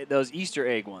Yes. those Easter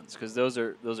egg ones because those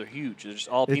are huge. They're just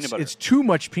all peanut butter. It's too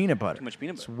much peanut butter. Too much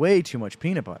peanut It's butter. way too much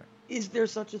peanut butter. Is there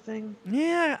such a thing?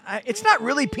 Yeah, it's not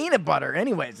really peanut butter,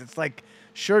 anyways. It's like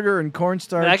sugar and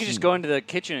cornstarch. And I could just and- go into the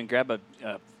kitchen and grab a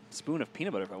spoon of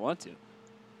peanut butter if I want to.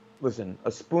 Listen,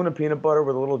 a spoon of peanut butter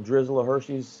with a little drizzle of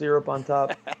Hershey's syrup on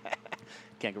top,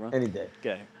 Can't go wrong. any day.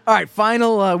 Okay. All right,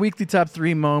 final weekly top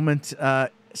 3 moment.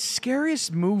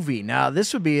 Scariest movie. Now,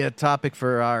 this would be a topic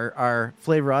for our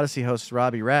Flavor Odyssey host,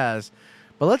 Robbie Raz.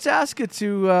 But let's ask it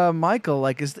to Michael.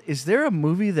 Like, is there a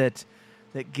movie that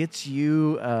gets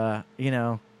you,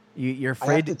 you're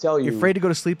afraid to tell you're you- afraid to go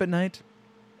to sleep at night?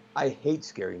 I hate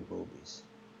scary movies.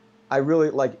 I really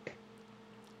like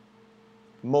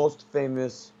most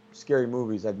famous scary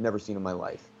movies I've never seen in my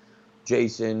life.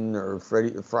 Jason or Friday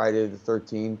the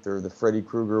 13th or the Freddy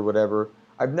Krueger or whatever.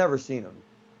 I've never seen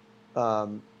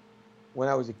them. When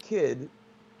I was a kid,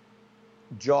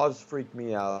 Jaws freaked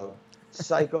me out.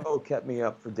 Psycho kept me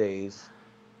up for days.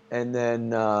 And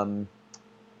then,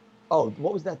 what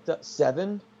was that?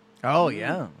 7? Oh,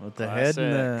 yeah. With the head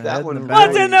and the, Classic. That head one and the really-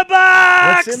 What's back. in the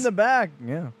box? What's in the bag?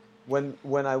 Yeah.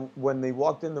 When they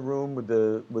walked in the room with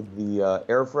the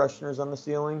air fresheners on the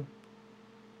ceiling,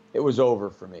 it was over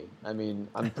for me. I mean,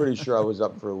 I'm pretty sure I was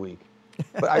up for a week.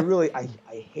 But I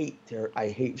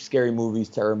hate scary movies,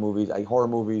 terror movies, horror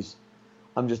movies.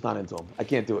 I'm just not into them. I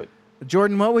can't do it.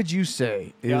 Jordan, what would you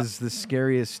say Yeah. is the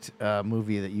scariest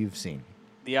movie that you've seen?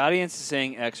 The audience is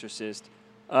saying Exorcist.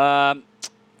 For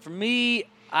me,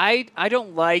 I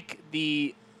don't like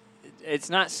the. It's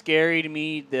not scary to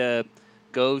me. The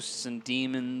ghosts and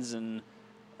demons and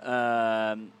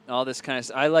all this kind of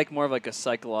stuff. I like more of like a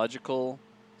psychological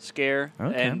scare,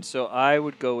 Okay. and so I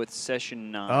would go with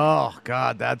Session 9. Oh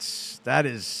God, that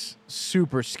is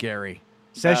super scary.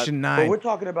 Session But 9 we're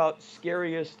talking about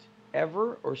scariest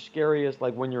ever or scariest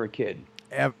like when you're a kid?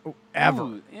 ever.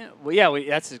 Ooh, yeah, well, yeah,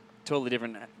 that's a totally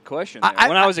different question. I- There.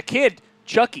 When I- I was a kid,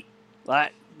 Chucky.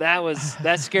 That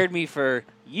scared me for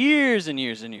years and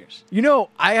years and years. You know,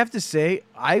 I have to say,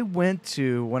 I went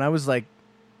to when I was like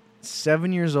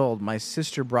 7 years old. My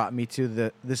sister brought me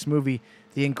to this movie,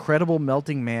 The Incredible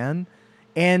Melting Man,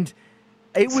 and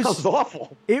it Sounds was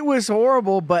awful. it was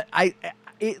horrible. But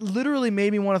it literally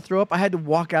made me want to throw up. I had to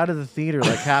walk out of the theater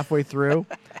like halfway through.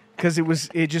 Because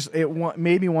it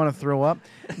made me want to throw up.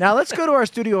 Now let's go to our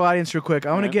studio audience real quick. I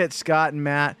want to Alright. get Scott and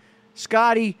Matt.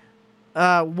 Scotty,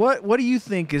 what do you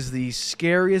think is the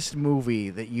scariest movie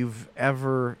that you've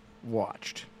ever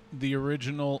watched? The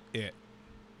original It.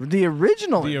 The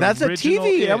original. That's a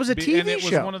TV. That was a TV and it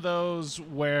show. was one of those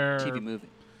where, TV movie.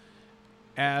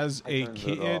 as a turned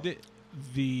it off. kid,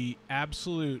 the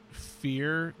absolute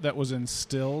fear that was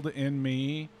instilled in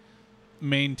me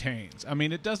maintains. I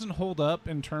mean, it doesn't hold up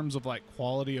in terms of like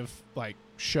quality of like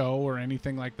show or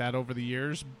anything like that over the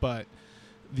years, but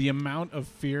the amount of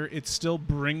fear, it still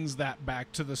brings that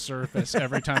back to the surface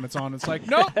every time it's on. It's like,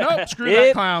 nope, screw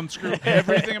that clown, screw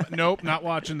everything. Nope, not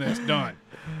watching this. Done.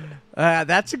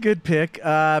 That's a good pick.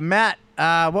 Matt,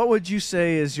 what would you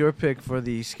say is your pick for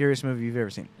the scariest movie you've ever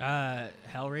seen?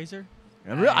 Hellraiser.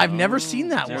 I've never seen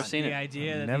that Never one. seen The it.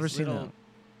 idea that Never these seen little that.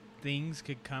 things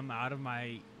could come out of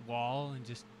my wall and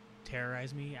just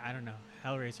terrorize me. I don't know.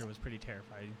 Hellraiser was pretty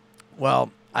terrifying.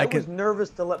 Well, I was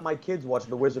nervous to let my kids watch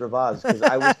The Wizard of Oz because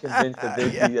I was convinced that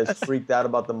they'd be as freaked out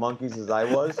about the monkeys as I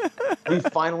was. We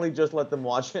finally just let them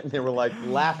watch it, and they were like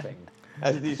laughing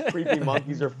as these creepy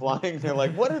monkeys are flying. They're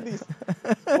like, "What are these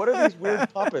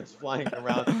weird puppets flying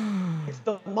around?" It's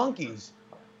the monkeys.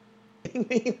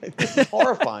 This is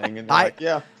horrifying. And they're like,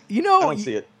 "Yeah, You know, I don't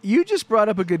see it." You just brought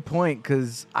up a good point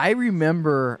because I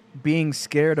remember being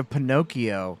scared of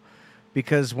Pinocchio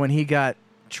because when he got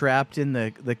trapped in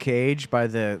the cage by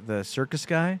the circus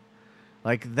guy,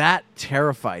 like that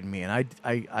terrified me. And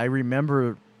I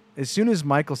remember as soon as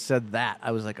Michael said that,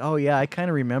 I was like, oh yeah, I kind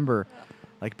of remember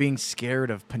like being scared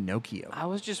of Pinocchio. I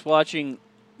was just watching.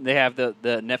 They have the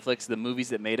Netflix, the movies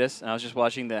that made us, and I was just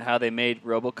watching how they made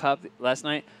RoboCop last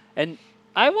night, and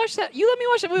I watched that. You let me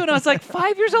watch that movie when I was like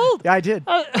 5 years old. Yeah, I did.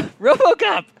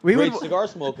 RoboCop. Great cigar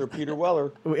smoker, Peter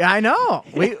Weller. I know.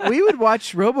 We would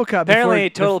watch RoboCop. Apparently, a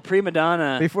total prima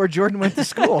donna. Before Jordan went to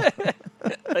school.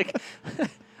 Like,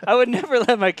 I would never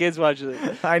let my kids watch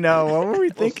it. I know. What were we Well,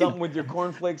 thinking? something with your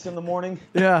cornflakes in the morning.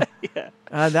 Yeah. Yeah.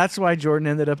 That's why Jordan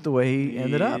ended up the way he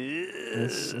ended up.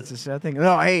 It's a sad thing.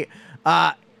 No, hey,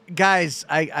 guys,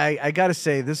 I got to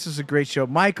say, this is a great show.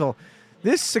 Michael,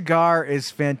 this cigar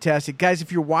is fantastic. Guys,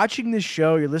 if you're watching this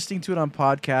show, you're listening to it on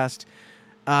podcast,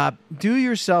 do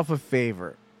yourself a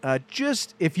favor.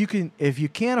 Just if you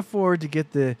can't afford to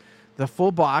get the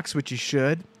full box, which you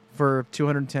should, for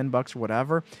 $210 or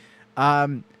whatever,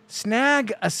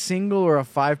 snag a single or a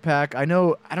 5-pack. I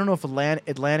don't know if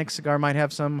Atlantic Cigar might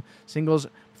have some singles.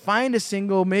 Find a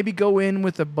single, maybe go in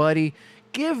with a buddy.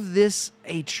 Give this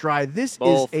a try. This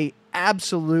Both. is a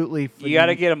absolutely You got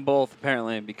to get them both,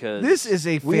 apparently, because This is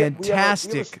a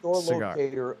fantastic we have a store cigar.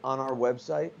 locator on our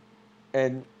website,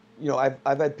 and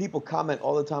I've had people comment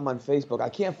all the time on Facebook. I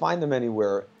can't find them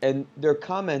anywhere, and they're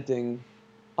commenting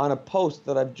on a post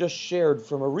that I've just shared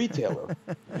from a retailer.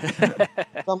 So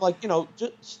I'm like,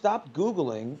 just stop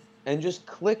Googling and just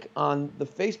click on the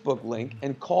Facebook link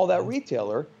and call that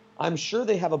retailer. I'm sure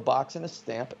they have a box and a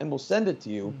stamp, and we'll send it to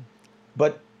you.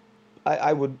 But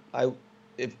I'm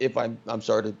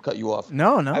sorry to cut you off.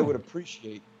 No. I would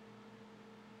appreciate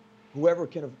whoever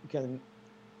can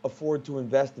afford to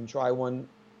invest and try one.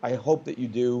 I hope that you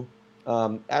do.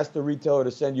 Ask the retailer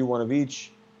to send you one of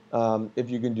each. If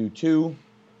you can do 2.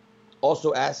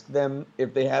 Also ask them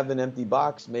if they have an empty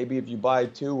box. Maybe if you buy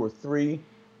 2 or 3,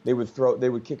 they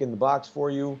would kick in the box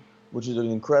for you, which is an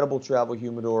incredible travel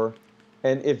humidor.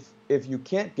 And if you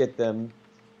can't get them,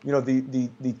 the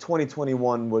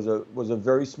 2021 was a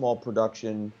very small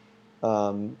production,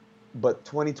 but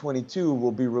 2022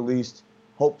 will be released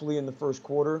hopefully in the first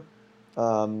quarter,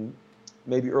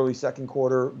 maybe early second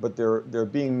quarter. But they're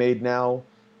being made now,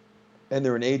 and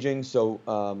they're in aging, so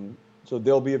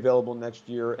they'll be available next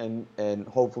year, and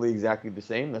hopefully exactly the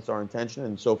same. That's our intention,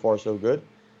 and so far so good.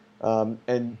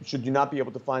 And should you not be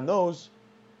able to find those,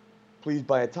 please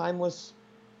buy a Timeless,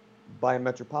 buy a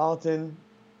Metropolitan,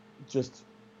 just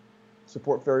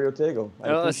support Ferry Otego. I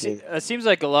appreciate it. It seems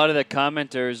like a lot of the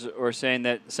commenters are saying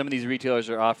that some of these retailers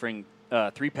are offering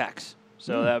 3-packs.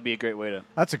 So that would be a great way to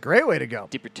That's a great way to go.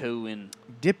 dip your toe in.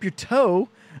 Dip your toe.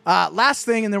 Last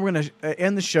thing, and then we're going to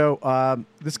end the show.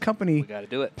 This company, We got to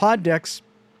do it. Poddex,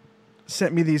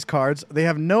 sent me these cards. They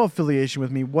have no affiliation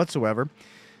with me whatsoever.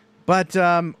 But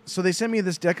so they sent me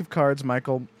this deck of cards,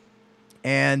 Michael.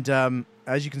 And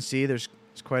as you can see, there's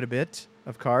quite a bit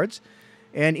of cards.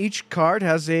 And each card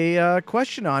has a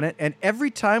question on it. And every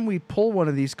time we pull one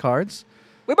of these cards,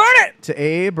 We burn it! to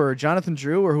Abe or Jonathan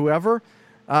Drew or whoever,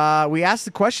 we ask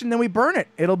the question, then we burn it.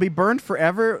 It'll be burned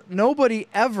forever. Nobody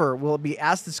ever will be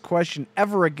asked this question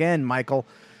ever again, Michael.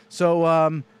 So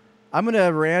I'm going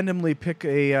to randomly pick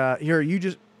a... here,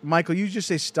 Michael, you just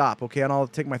say stop, okay? And I'll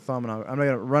take my thumb and I'm going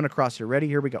to run across here. Ready?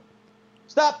 Here we go.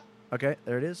 Stop. Okay,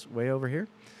 there it is, way over here.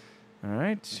 All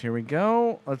right, here we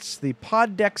go. It's the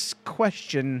Poddex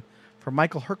question for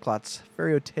Michael Herklotz,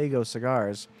 Ferry Otego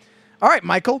Cigars. All right,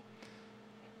 Michael.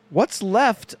 What's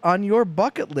left on your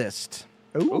bucket list?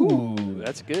 Ooh,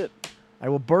 that's good. I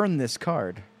will burn this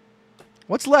card.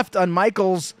 What's left on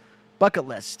Michael's bucket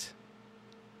list?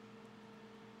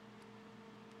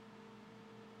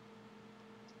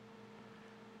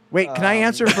 Wait, can I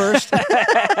answer first?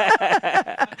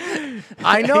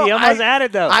 I know. He almost had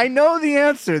it, though. I know the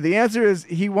answer. The answer is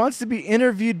he wants to be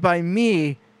interviewed by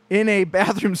me in a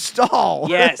bathroom stall.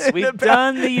 Yes, we've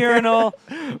done the urinal.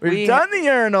 We've done the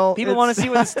urinal. People want to see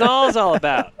what the stall's all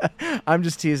about. I'm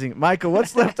just teasing. Michael,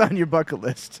 what's left on your bucket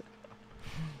list?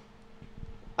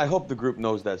 I hope the group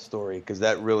knows that story because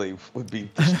that really would be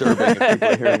disturbing if people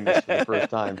are hearing this for the first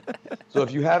time. So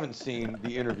if you haven't seen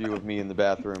the interview of me in the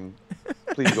bathroom,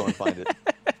 please go and find it.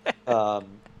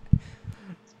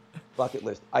 Bucket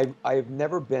list. I've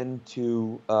never been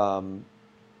to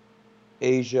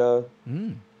Asia.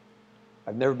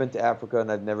 I've never been to Africa,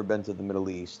 and I've never been to the Middle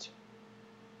East.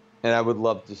 And I would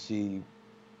love to see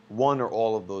one or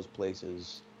all of those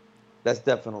places. That's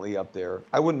definitely up there.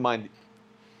 I wouldn't mind.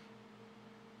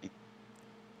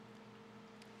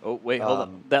 Oh, wait, hold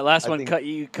on. That last one,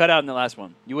 you cut out in the last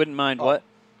one. You wouldn't mind what?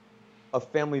 A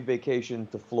family vacation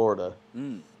to Florida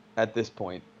at this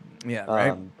point. Yeah,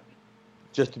 right.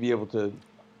 Just to be able to,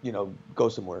 go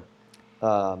somewhere.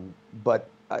 But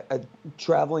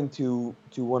traveling to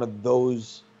one of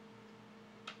those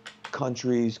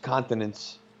countries,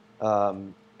 continents,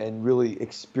 and really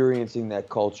experiencing that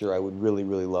culture, I would really,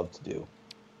 really love to do.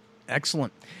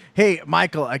 Excellent. Hey,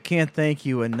 Michael, I can't thank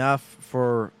you enough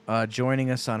for joining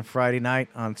us on Friday night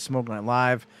on Smoke Night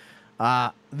Live.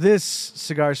 This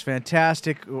cigar is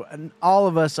fantastic. And all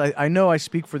of us, I know I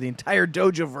speak for the entire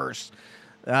Dojoverse.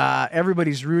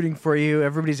 Everybody's rooting for you.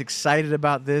 Everybody's excited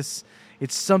about this.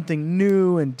 It's something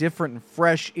new and different and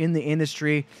fresh in the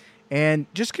industry. And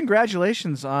just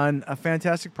congratulations on a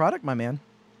fantastic product, my man.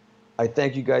 I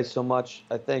thank you guys so much.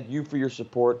 I thank you for your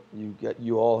support.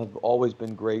 You all have always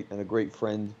been great and a great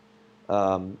friend.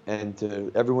 And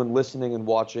to everyone listening and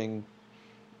watching,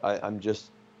 I'm just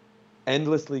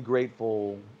endlessly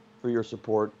grateful for your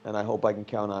support, and I hope I can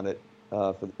count on it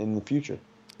in the future.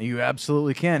 You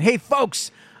absolutely can. Hey,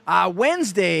 folks,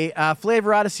 Wednesday,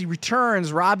 Flavor Odyssey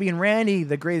returns. Robbie and Randy,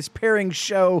 the greatest pairing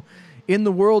show in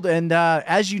the world. And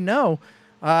as you know,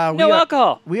 no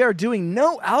alcohol. We are doing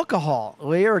no alcohol.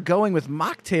 We are going with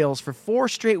mocktails for 4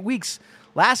 straight weeks.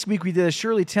 Last week we did a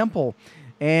Shirley Temple.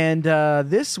 And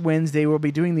this Wednesday we'll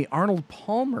be doing the Arnold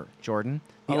Palmer, Jordan.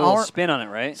 A little spin on it,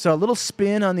 right? So a little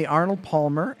spin on the Arnold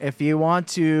Palmer. If you want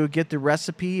to get the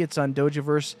recipe, it's on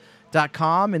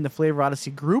dojoverse.com in the Flavor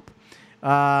Odyssey group.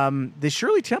 The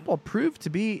Shirley Temple proved to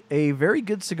be a very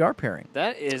good cigar pairing.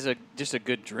 That is just a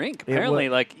good drink. Apparently,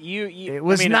 it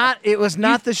was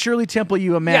not the Shirley Temple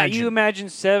you imagined. Yeah, you imagine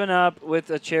 7-Up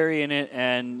with a cherry in it,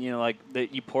 and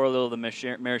you pour a little of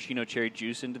the maraschino cherry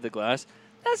juice into the glass.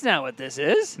 That's not what this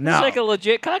is. No. It's like a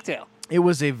legit cocktail. It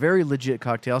was a very legit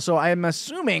cocktail. So I am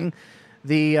assuming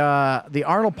the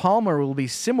Arnold Palmer will be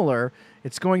similar.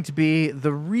 It's going to be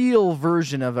the real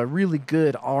version of a really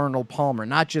good Arnold Palmer,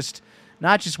 not just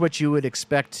what you would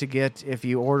expect to get if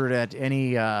you ordered at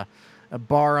any a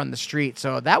bar on the street.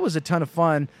 So that was a ton of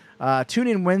fun. Tune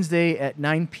in Wednesday at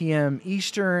 9 p.m.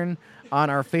 Eastern on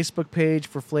our Facebook page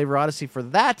for Flavor Odyssey for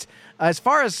that. As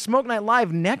far as Smoke Night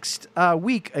Live next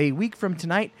week, a week from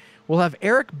tonight, we'll have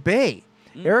Eric Bay.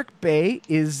 Eric Bay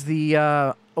is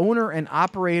the owner and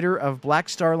operator of Black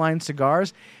Star Line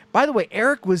Cigars. By the way,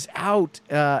 Eric was out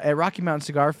at Rocky Mountain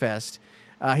Cigar Fest.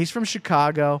 He's from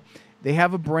Chicago. They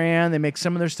have a brand. They make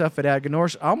some of their stuff at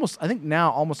Aganorsa. I think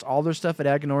now almost all their stuff at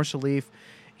Aganorsa Leaf.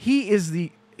 He is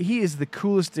the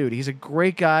coolest dude. He's a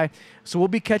great guy. So we'll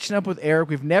be catching up with Eric.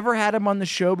 We've never had him on the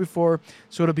show before,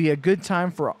 so it'll be a good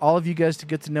time for all of you guys to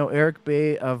get to know Eric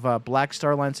Bay of Black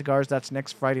Star Line Cigars. That's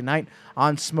next Friday night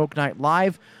on Smoke Night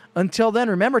Live. Until then,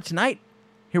 remember tonight,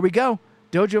 here we go.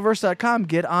 Dojoverse.com.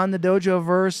 Get on the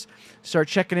Dojoverse. Start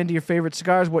checking into your favorite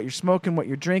cigars, what you're smoking, what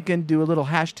you're drinking. Do a little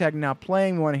hashtag now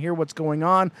playing. We want to hear what's going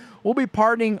on. We'll be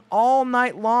partying all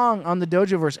night long on the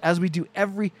Dojoverse as we do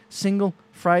every single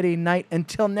Friday night.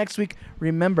 Until next week,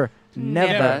 remember,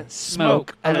 never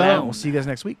smoke alone. We'll see you guys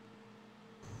next week.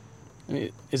 I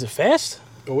mean, is it fast?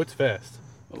 Oh, it's fast.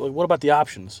 What about the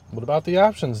options? What about the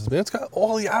options? Man, it's got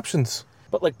all the options.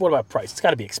 But, what about price? It's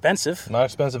got to be expensive. Not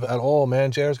expensive at all,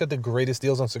 man. JR's got the greatest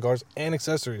deals on cigars and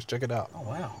accessories. Check it out. Oh,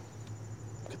 wow.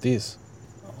 Look at these.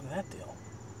 Oh, look at that deal.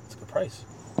 It's a good price.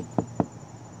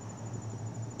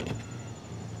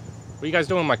 What are you guys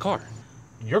doing in my car?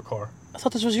 Your car? I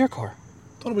thought this was your car.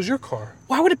 I thought it was your car.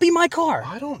 Why would it be my car?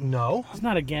 I don't know. It's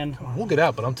not again. We'll get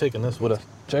out, but I'm taking this with us.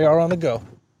 JR on the go.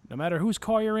 No matter whose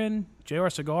car you're in, JR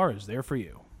Cigar is there for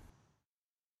you.